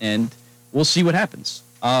 and we'll see what happens.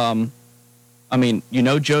 Joe's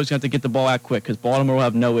going to have to get the ball out quick because Baltimore will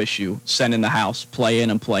have no issue sending the house, play in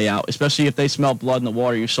and play out, especially if they smell blood in the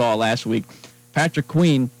water. You saw last week. Patrick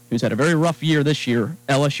Queen, who's had a very rough year this year,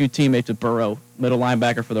 LSU teammate with Burrow, middle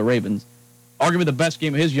linebacker for the Ravens. Arguably the best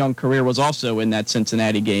game of his young career was also in that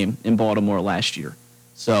Cincinnati game in Baltimore last year.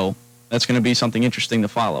 So that's going to be something interesting to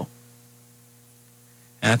follow.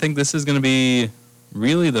 And I think this is going to be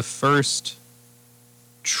really the first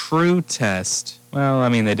true test. Well, I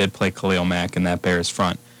mean, they did play Khalil Mack in that Bears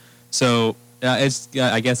front. So it's,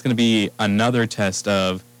 I guess, going to be another test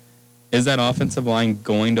of, is that offensive line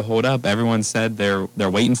going to hold up? Everyone said they're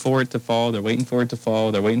waiting for it to fall. They're waiting for it to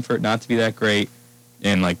fall. They're waiting for it not to be that great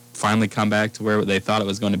and, like, finally come back to where they thought it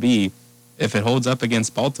was going to be. If it holds up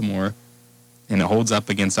against Baltimore and it holds up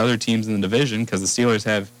against other teams in the division, because the Steelers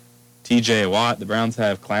have T.J. Watt, the Browns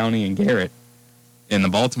have Clowney and Garrett, and the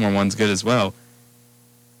Baltimore one's good as well.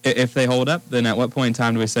 If they hold up, then at what point in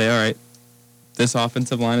time do we say, all right, this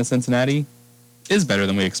offensive line of Cincinnati is better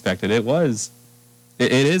than we expected? It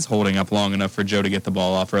is holding up long enough for Joe to get the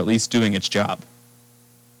ball off, or at least doing its job.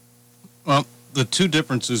 Well, the two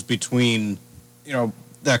differences between,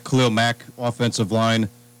 that Khalil Mack offensive line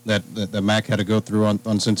that Mack had to go through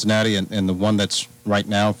on Cincinnati and the one that's right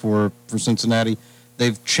now for Cincinnati,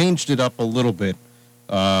 they've changed it up a little bit.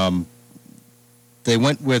 They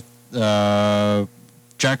went with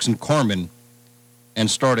Jackson Carman and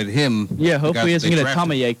started him. Yeah, hopefully he isn't going to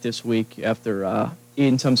tummy ache this week after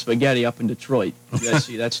eating some spaghetti up in Detroit. You guys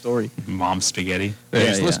see that story? Mom spaghetti.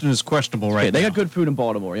 He's listed as questionable right now. They got good food in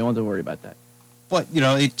Baltimore. You don't have to worry about that. But,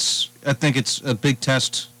 I think it's a big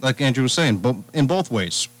test, like Andrew was saying, in both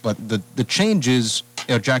ways. But the change is,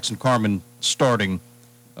 Jackson Carman starting,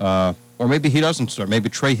 or maybe he doesn't start. Maybe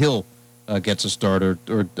Trey Hill gets a start, or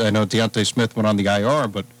I know Deontay Smith went on the IR,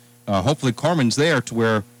 but hopefully Carman's there to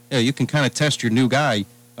where you can kind of test your new guy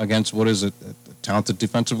against what is a talented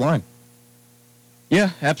defensive line. Yeah,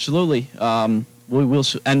 absolutely. We will,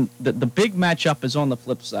 and the big matchup is on the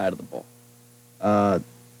flip side of the ball.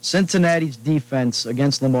 Cincinnati's defense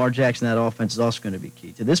against Lamar Jackson, that offense, is also going to be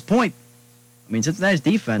key. To this point, Cincinnati's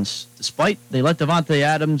defense, despite they let Devontae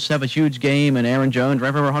Adams have a huge game and Aaron Jones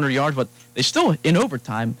ran for over 100 yards, but they still, in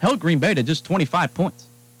overtime, held Green Bay to just 25 points.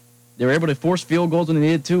 They were able to force field goals when they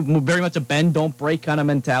needed to, very much a bend, don't break kind of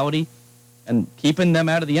mentality, and keeping them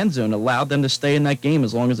out of the end zone allowed them to stay in that game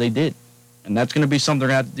as long as they did. And that's going to be something they're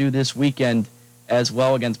going to have to do this weekend as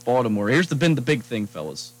well against Baltimore. Here's been the big thing,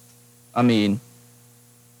 fellas.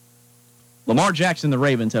 Lamar Jackson and the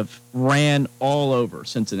Ravens have ran all over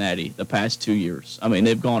Cincinnati the past 2 years.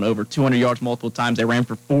 They've gone over 200 yards multiple times. They ran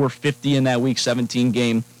for 450 in that Week 17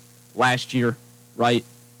 game last year, right?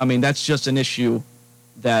 That's just an issue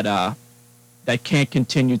that can't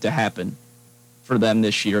continue to happen for them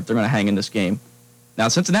this year if they're going to hang in this game. Now,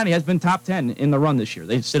 Cincinnati has been top 10 in the run this year.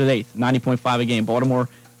 They sit at 8th, 90.5 a game. Baltimore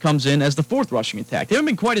comes in as the 4th rushing attack. They haven't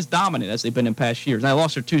been quite as dominant as they've been in past years. Now, they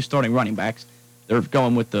lost their 2 starting running backs. They're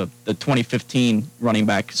going with the 2015 running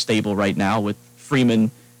back stable right now with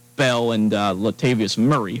Freeman, Bell, and Latavius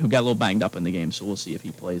Murray, who got a little banged up in the game, so we'll see if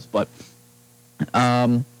he plays. But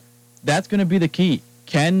that's going to be the key.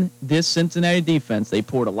 Can this Cincinnati defense, they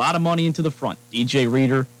poured a lot of money into the front. DJ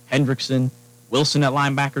Reader, Hendrickson, Wilson at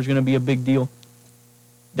linebacker is going to be a big deal.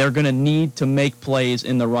 They're going to need to make plays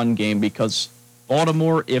in the run game because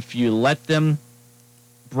Baltimore, if you let them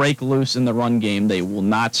break loose in the run game, they will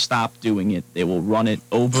not stop doing it. They will run it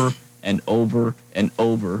over and over and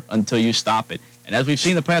over until you stop it. And as we've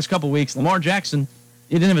seen the past couple weeks, Lamar Jackson,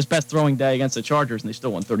 he didn't have his best throwing day against the Chargers, and they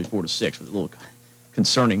still won 34-6, which was a little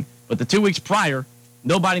concerning. But the 2 weeks prior,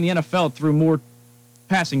 nobody in the NFL threw more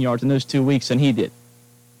passing yards in those 2 weeks than he did.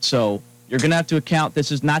 So you're going to have to account this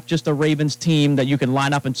is not just a Ravens team that you can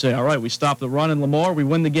line up and say, all right, we stop the run and Lamar, we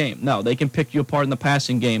win the game. No, they can pick you apart in the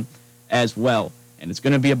passing game as well. And it's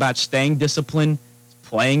going to be about staying disciplined,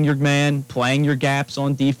 playing your man, playing your gaps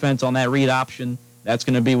on defense on that read option. That's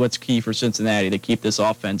going to be what's key for Cincinnati to keep this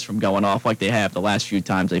offense from going off like they have the last few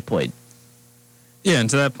times they played. Yeah, and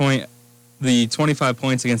to that point, the 25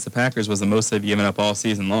 points against the Packers was the most they've given up all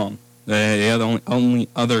season long. The only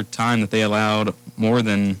other time that they allowed more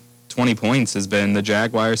than 20 points has been the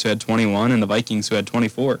Jaguars, who had 21, and the Vikings, who had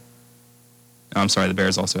 24. I'm sorry, the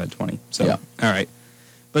Bears also had 20. So, yeah. All right.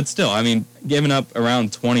 But still, giving up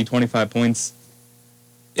around 20, 25 points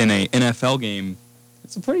in a NFL game,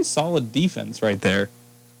 it's a pretty solid defense right there,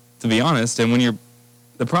 to be honest. And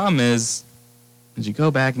the problem is you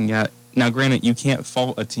go back and now granted, you can't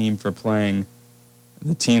fault a team for playing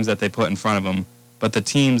the teams that they put in front of them, but the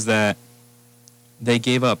teams that they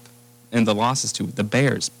gave up and the losses to, the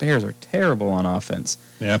Bears are terrible on offense.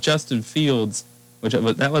 Yeah. Justin Fields,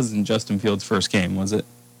 that wasn't Justin Fields' first game, was it?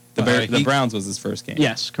 The Browns was his first game.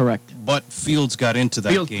 Yes, correct. But Fields got into that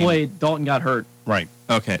game. Fields played. Dalton got hurt. Right.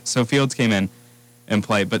 Okay, so Fields came in and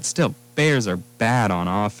played. But still, Bears are bad on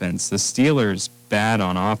offense. The Steelers bad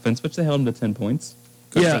on offense, which they held them to 10 points.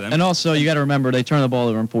 Good for them. And also you got to remember they turned the ball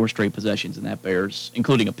over in 4 straight possessions in that Bears,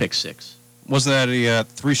 including a pick 6. Wasn't that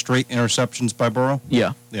 3 straight interceptions by Burrow?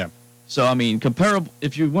 Yeah. Yeah. So, I mean, comparable,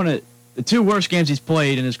 if you want to, the 2 worst games he's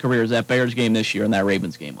played in his career is that Bears game this year and that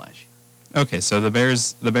Ravens game last year. Okay, so the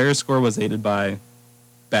Bears score was aided by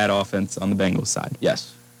bad offense on the Bengals side.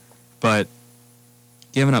 Yes. But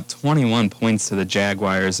giving up 21 points to the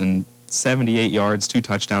Jaguars and 78 yards, 2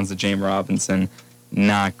 touchdowns to James Robinson,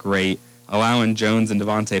 not great. Allowing Jones and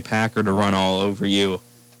Devontae Packer to run all over you,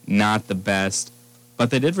 not the best. But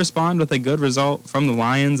they did respond with a good result from the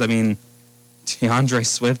Lions. I mean, DeAndre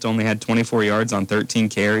Swift only had 24 yards on 13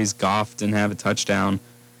 carries. Goff didn't have a touchdown.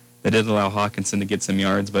 They did allow Hawkinson to get some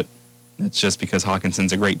yards, but that's just because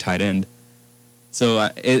Hawkinson's a great tight end. So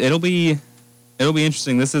it'll be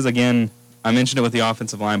interesting. This is, again, I mentioned it with the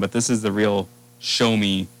offensive line, but this is the real show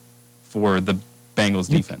me for the Bengals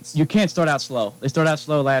defense. You can't start out slow. They started out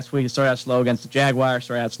slow last week. They started out slow against the Jaguars,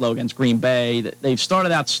 started out slow against Green Bay. They've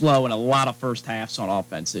started out slow in a lot of first halves on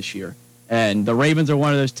offense this year. And the Ravens are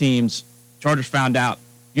one of those teams, Chargers found out,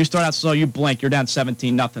 you start out slow, you blink, you're down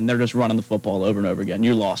 17-0. They're just running the football over and over again.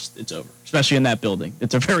 You're lost. It's over, especially in that building.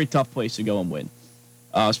 It's a very tough place to go and win,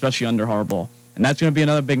 especially under Harbaugh. And that's going to be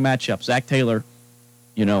another big matchup. Zach Taylor,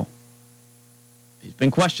 you know, he's been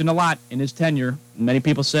questioned a lot in his tenure. Many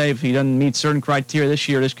people say if he doesn't meet certain criteria this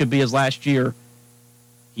year, this could be his last year.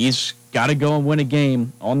 He's got to go and win a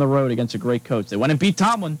game on the road against a great coach. They went and beat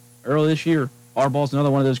Tomlin early this year. Harbaugh's another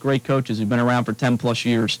one of those great coaches who's been around for 10-plus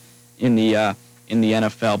years in the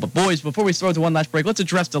NFL. But, boys, before we throw to one last break, let's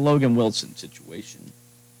address the Logan Wilson situation.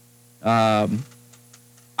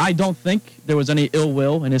 I don't think there was any ill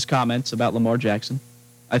will in his comments about Lamar Jackson.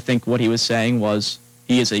 I think what he was saying was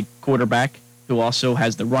he is a quarterback who also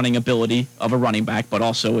has the running ability of a running back, but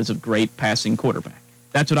also is a great passing quarterback.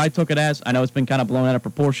 That's what I took it as. I know it's been kind of blown out of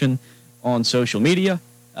proportion on social media.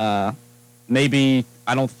 Maybe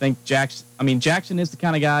I don't think Jackson. I mean, Jackson is the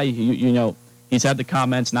kind of guy, you know, he's had the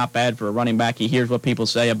comments, not bad for a running back. He hears what people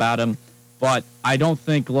say about him. But I don't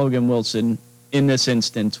think Logan Wilson, in this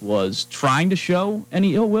instance, was trying to show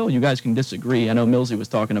any ill will. You guys can disagree. I know Millsy was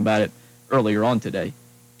talking about it earlier on today.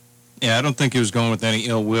 Yeah, I don't think he was going with any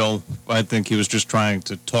ill will. I think he was just trying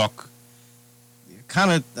to talk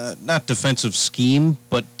kind of, not defensive scheme,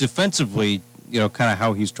 but defensively, you know, kind of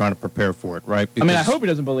how he's trying to prepare for it, right? Because, I mean, I hope he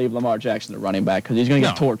doesn't believe Lamar Jackson, the running back, because he's going to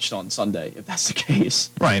get torched on Sunday if that's the case.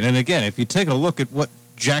 Right, and again, if you take a look at what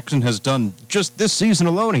Jackson has done just this season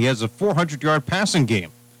alone, he has a 400-yard passing game.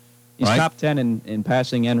 He's top 10 in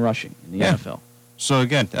passing and rushing in the NFL. So,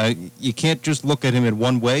 again, you can't just look at him in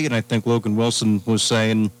one way, and I think Logan Wilson was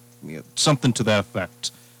saying something to that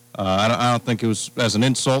effect. I don't think it was as an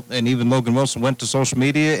insult, and even Logan Wilson went to social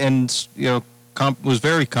media and, you know, was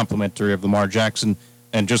very complimentary of Lamar Jackson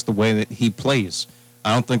and just the way that he plays.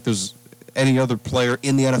 I don't think there's any other player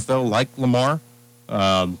in the NFL like Lamar.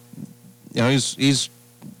 You know, he's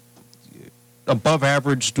above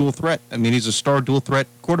average dual threat. I mean, he's a star dual threat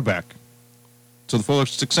quarterback to the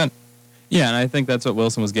fullest extent. Yeah, and I think that's what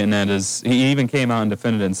Wilson was getting at is he even came out and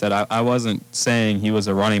defended it and said, I wasn't saying he was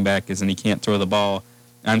a running back as in he can't throw the ball.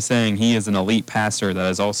 I'm saying he is an elite passer that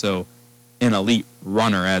is also an elite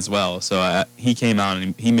runner as well. So he came out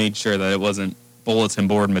and he made sure that it wasn't bulletin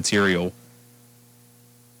board material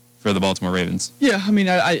for the Baltimore Ravens. Yeah, I mean,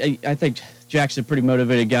 I think Jackson's a pretty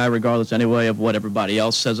motivated guy regardless anyway of what everybody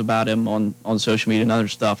else says about him on social media and other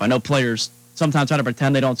stuff. I know players sometimes try to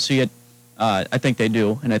pretend they don't see it. I think they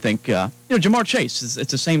do. And I think, Jamar Chase,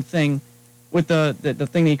 it's the same thing with the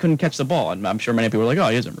thing that he couldn't catch the ball. And I'm sure many people are like, oh,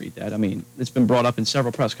 he doesn't read that. I mean, it's been brought up in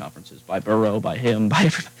several press conferences by Burrow, by him, by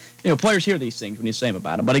everybody. Players hear these things when you say them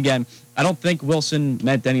about him. But again, I don't think Wilson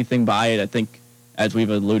meant anything by it. I think, as we've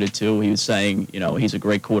alluded to, he was saying, he's a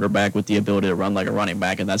great quarterback with the ability to run like a running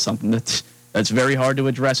back, and that's something that's very hard to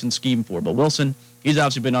address and scheme for. But Wilson, he's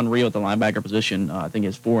obviously been unreal at the linebacker position. I think he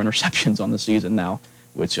has 4 interceptions on the season now,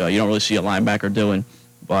 which you don't really see a linebacker doing.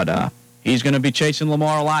 But he's going to be chasing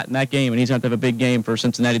Lamar a lot in that game, and he's going to have a big game for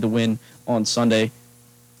Cincinnati to win on Sunday.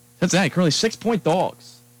 Cincinnati currently 6-point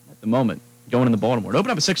dogs at the moment going into Baltimore. It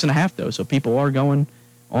opened up at 6.5, though, so people are going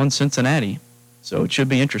on Cincinnati. So it should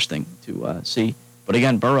be interesting to see. But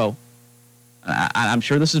again, Burrow, I'm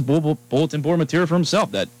sure this is bulletin board material for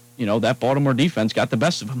himself that, that Baltimore defense got the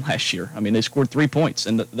best of him last year. I mean, they scored 3 points,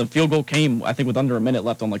 and the field goal came, I think, with under a minute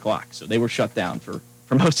left on the clock. So they were shut down for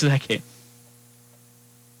most of that game.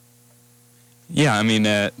 Yeah, I mean,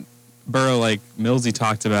 Burrow, like Millsy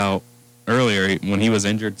talked about earlier, when he was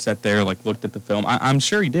injured, sat there, looked at the film. I'm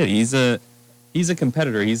sure he did. He's a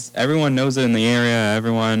competitor. Everyone knows it in the area.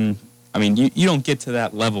 Everyone, I mean, you don't get to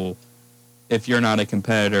that level if you're not a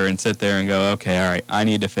competitor and sit there and go, okay, all right, I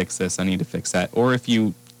need to fix this, I need to fix that. Or if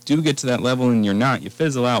you do get to that level and you're not, you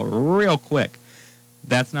fizzle out real quick.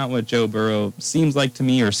 That's not what Joe Burrow seems like to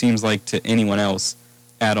me or seems like to anyone else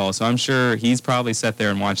at all. So I'm sure he's probably sat there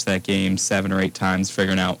and watched that game 7 or 8 times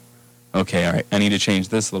figuring out, okay, all right, I need to change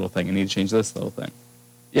this little thing. I need to change this little thing.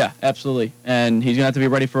 Yeah, absolutely. And he's going to have to be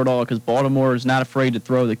ready for it all because Baltimore is not afraid to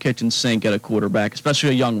throw the kitchen sink at a quarterback, especially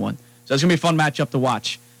a young one. So it's going to be a fun matchup to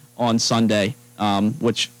watch on Sunday,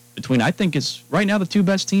 which between, I think, is right now the 2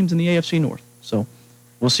 best teams in the AFC North. So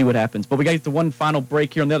we'll see what happens. But we got the one final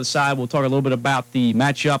break here on the other side. We'll talk a little bit about the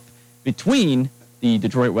matchup between the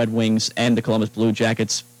Detroit Red Wings and the Columbus Blue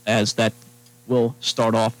Jackets as that will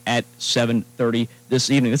start off at 7:30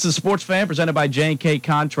 this evening. This is Sports Fan presented by J&K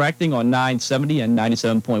Contracting on 970 and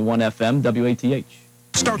 97.1 FM WATH.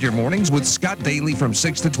 Start your mornings with Scott Daly from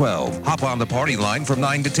 6 to 12. Hop on the party line from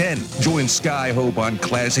 9 to 10. Join Sky Hope on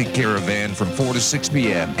Classic Caravan from 4 to 6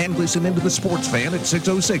 p.m. And listen into the Sports Fan at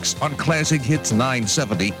 6:06 on Classic Hits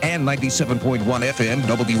 970 and 97.1 FM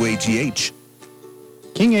WATH.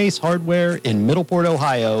 King Ace Hardware in Middleport,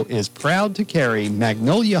 Ohio is proud to carry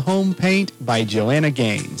Magnolia Home Paint by Joanna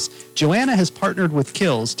Gaines. Joanna has partnered with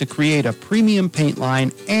Kills to create a premium paint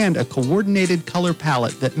line and a coordinated color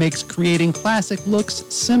palette that makes creating classic looks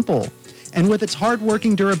simple. And with its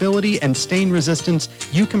hard-working durability and stain resistance,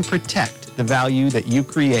 you can protect the value that you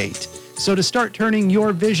create. So to start turning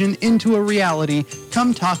your vision into a reality,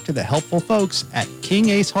 come talk to the helpful folks at King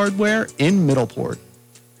Ace Hardware in Middleport.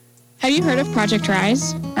 Have you heard of Project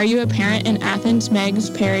Rise? Are you a parent in Athens, Meigs,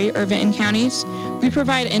 Perry, or Vinton counties? We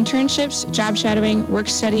provide internships, job shadowing, work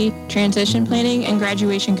study, transition planning, and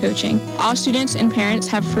graduation coaching. All students and parents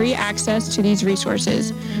have free access to these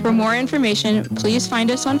resources. For more information, please find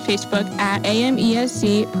us on Facebook at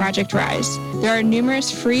AMESC Project Rise. There are numerous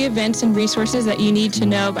free events and resources that you need to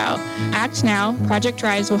know about. Act now. Project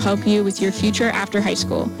Rise will help you with your future after high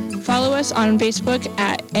school. Follow us on Facebook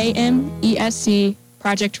at AMESC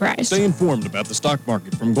Project Rise. Stay informed about the stock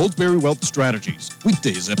market from Goldsberry Wealth Strategies.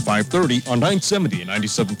 Weekdays at 5:30 on 970 and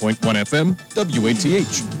 97.1 FM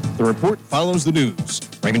WATH. The report follows the news.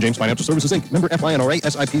 Raymond James Financial Services, Inc., member FINRA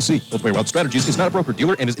SIPC. Goldsberry Wealth Strategies is not a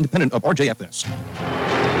broker-dealer and is independent of RJFS.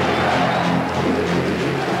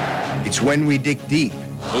 It's when we dig deep.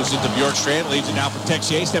 Moves it to Bjorkstrand, leads it now for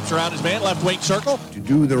Texier, steps around his man, left wing circle. To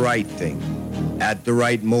do the right thing at the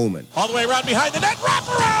right moment. All the way around behind the net, wrap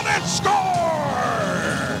around and score!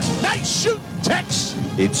 Nice shoot, Tex!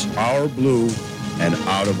 It's our blue, and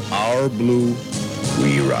out of our blue,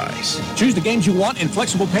 we rise. Choose the games you want and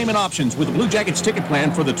flexible payment options with the Blue Jackets ticket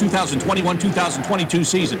plan for the 2021-2022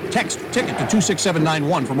 season. Text ticket to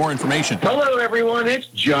 26791 for more information. Hello, everyone. It's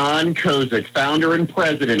John Kozik, founder and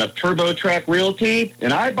president of TurboTrack Realty,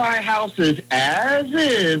 and I buy houses as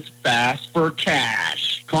is, fast for cash.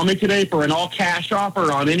 Call me today for an all-cash offer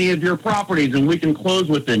on any of your properties, and we can close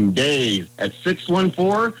within days at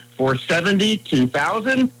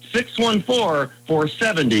 614-470-2000,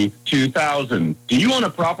 614-470-2000. Do you own a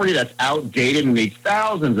property that's outdated and needs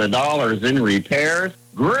thousands of dollars in repairs?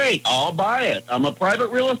 Great, I'll buy it. I'm a private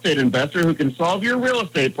real estate investor who can solve your real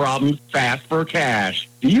estate problems fast for cash.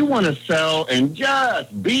 Do you want to sell and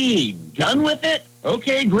just be done with it?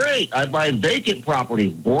 Okay, great. I buy vacant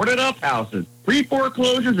properties, boarded up houses,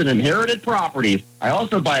 pre-foreclosures, and inherited properties. I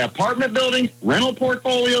also buy apartment buildings, rental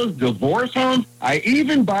portfolios, divorce homes. I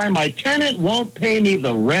even buy my tenant won't pay me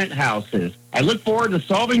the rent houses. I look forward to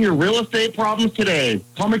solving your real estate problems today.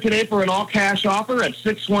 Call me today for an all-cash offer at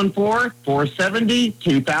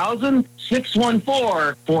 614-470-2000,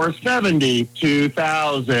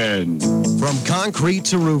 614-470-2000. From concrete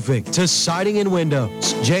to roofing to siding and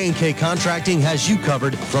windows, J&K Contracting has you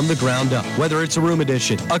covered from the ground up. Whether it's a room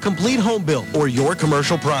addition, a complete home build, or your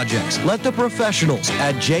commercial projects, let the professionals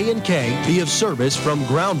at J&K be of service from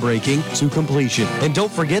groundbreaking to completion. And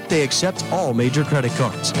don't forget they accept all major credit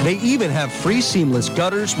cards. They even have free seamless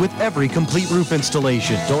gutters with every complete roof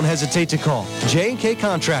installation. Don't hesitate to call J&K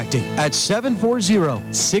Contracting at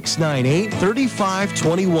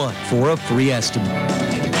 740-698-3521 for a free estimate.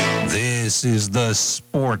 This is the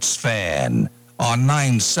Sports Fan on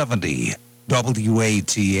 970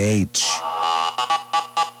 WATH.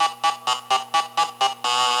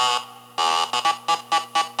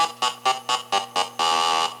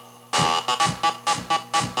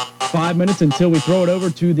 Five minutes until we throw it over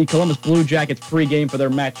to the Columbus Blue Jackets pregame for their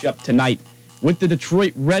matchup tonight with the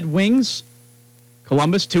Detroit Red Wings.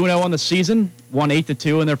 Columbus 2-0 on the season, won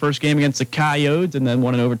 8-2 in their first game against the Coyotes, and then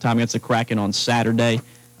won in overtime against the Kraken on Saturday.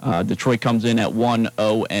 Detroit comes in at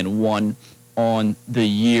 1-0-1 on the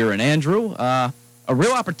year. And Andrew, are a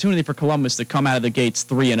real opportunity for Columbus to come out of the gates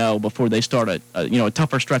 3-0 before they start a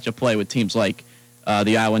tougher stretch of play with teams like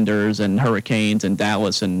the Islanders and Hurricanes and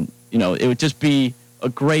Dallas. And, it would just be a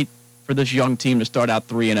great for this young team to start out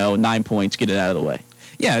 3-0, 9 points, get it out of the way.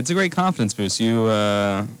 Yeah, it's a great confidence boost.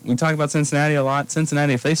 We talk about Cincinnati a lot.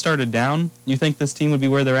 Cincinnati, if they started down, you think this team would be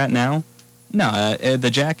where they're at now? No, the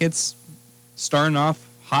Jackets starting off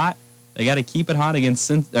hot. They got to keep it hot against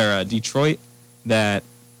Detroit. I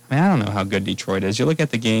don't know how good Detroit is. You look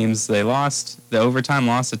at the games, they lost. The overtime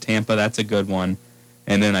loss to Tampa, that's a good one.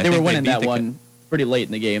 And then they were winning that one pretty late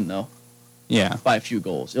in the game, though. Yeah. By a few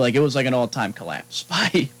goals. It was like an all-time collapse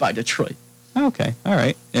by Detroit. Okay, all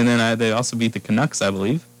right. And then they also beat the Canucks, I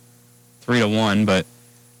believe, 3-1. But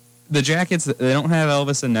the Jackets, they don't have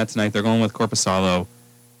Elvis in net tonight. They're going with Korpisalo.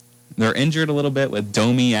 They're injured a little bit with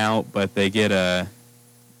Domi out, but they get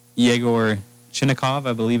Yegor Chinnikov,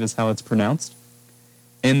 I believe is how it's pronounced,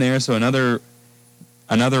 in there. So another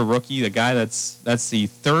rookie, the guy that's the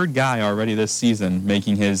third guy already this season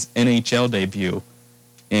making his NHL debut.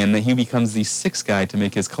 And he becomes the sixth guy to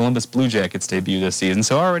make his Columbus Blue Jackets debut this season.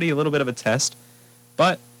 So already a little bit of a test.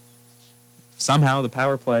 But somehow the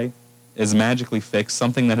power play is magically fixed,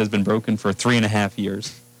 something that has been broken for 3.5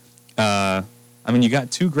 years. You got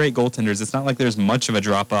two great goaltenders. It's not like there's much of a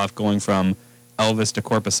drop-off going from Elvis to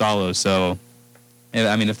Korpisalo. So,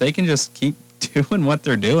 if they can just keep doing what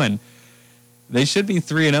they're doing, they should be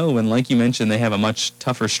 3-0. And like you mentioned, they have a much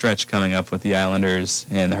tougher stretch coming up with the Islanders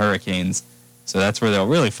and the Hurricanes. So that's where they'll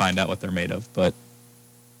really find out what they're made of. But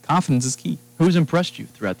confidence is key. Who's impressed you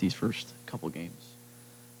throughout these first couple games?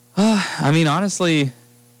 Honestly,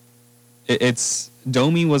 it's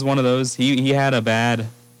Domi was one of those. He had a bad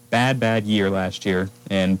year last year,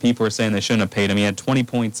 and people were saying they shouldn't have paid him. He had 20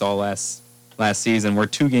 points all last season. We're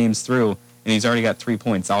 2 games through, and he's already got 3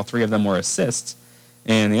 points. All 3 of them were assists.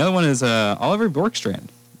 And the other one is Oliver Bjorkstrand.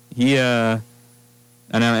 I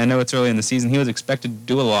know it's early in the season. He was expected to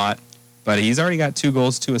do a lot. But he's already got 2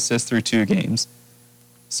 goals, 2 assists through 2 games.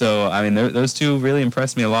 So, those 2 really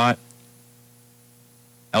impressed me a lot.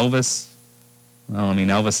 Elvis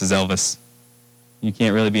is Elvis. You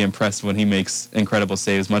can't really be impressed when he makes incredible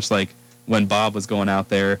saves, much like when Bob was going out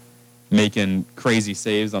there making crazy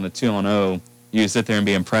saves on a 2-on-0. You sit there and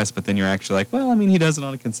be impressed, but then you're actually like, he does it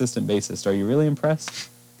on a consistent basis. Are you really impressed?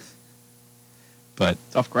 But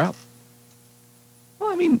tough crowd.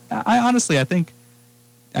 Well, I think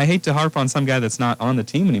I hate to harp on some guy that's not on the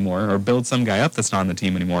team anymore or build some guy up that's not on the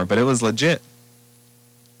team anymore, but it was legit.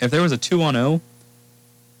 If there was a 2-on-0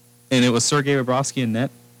 and it was Sergei Bobrovsky in net,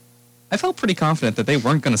 I felt pretty confident that they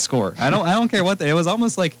weren't going to score. I don't care what it was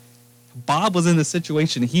almost like Bob was in the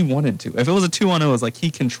situation he wanted to. If it was a 2-on-0, it was like he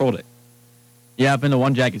controlled it. Yeah, I've been to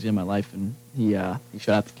one Jackets in my life, and he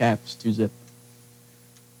shut out the Caps 2-0.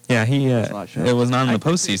 Yeah, it was not in the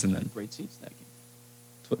postseason then. Great seats that game.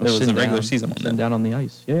 It was the regular season one. Sitting down on the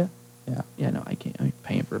ice. Yeah. Yeah, no, I can't. I'm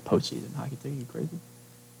paying for a postseason hockey ticket. You crazy?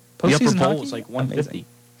 Postseason the upper bowl hockey? was like $150.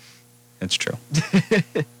 It's true.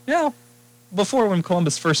 Yeah. Before, when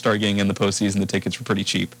Columbus first started getting in the postseason, the tickets were pretty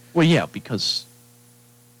cheap. Well, yeah, because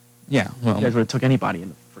you guys would have took anybody in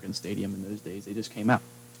the freaking stadium in those days. They just came out.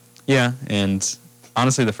 Yeah, and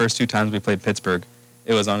honestly, the first 2 times we played Pittsburgh,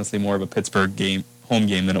 it was honestly more of a Pittsburgh home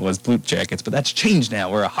game than it was Blue Jackets, but that's changed now.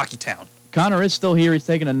 We're a hockey town. Connor is still here. He's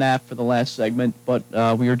taking a nap for the last segment, but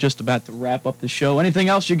we are just about to wrap up the show. Anything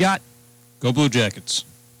else you got? Go Blue Jackets.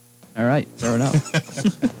 All right, fair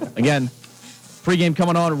enough. Again, pregame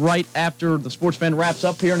coming on right after the Sports Fan wraps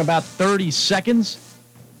up here in about 30 seconds.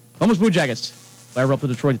 Almost Blue Jackets fire up to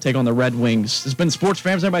Detroit to take on the Red Wings. This has been Sports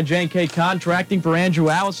Fan presented by J&K Contracting. For Andrew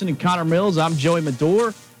Allison and Connor Mills, I'm Joey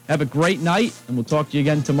Medor. Have a great night, and we'll talk to you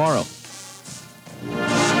again tomorrow.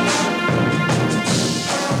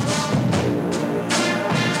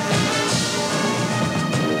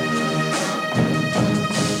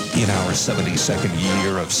 In our 72nd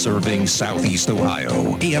year of serving Southeast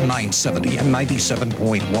Ohio, AM 970 and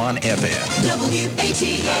 97.1 FM. WATH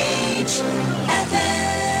FM.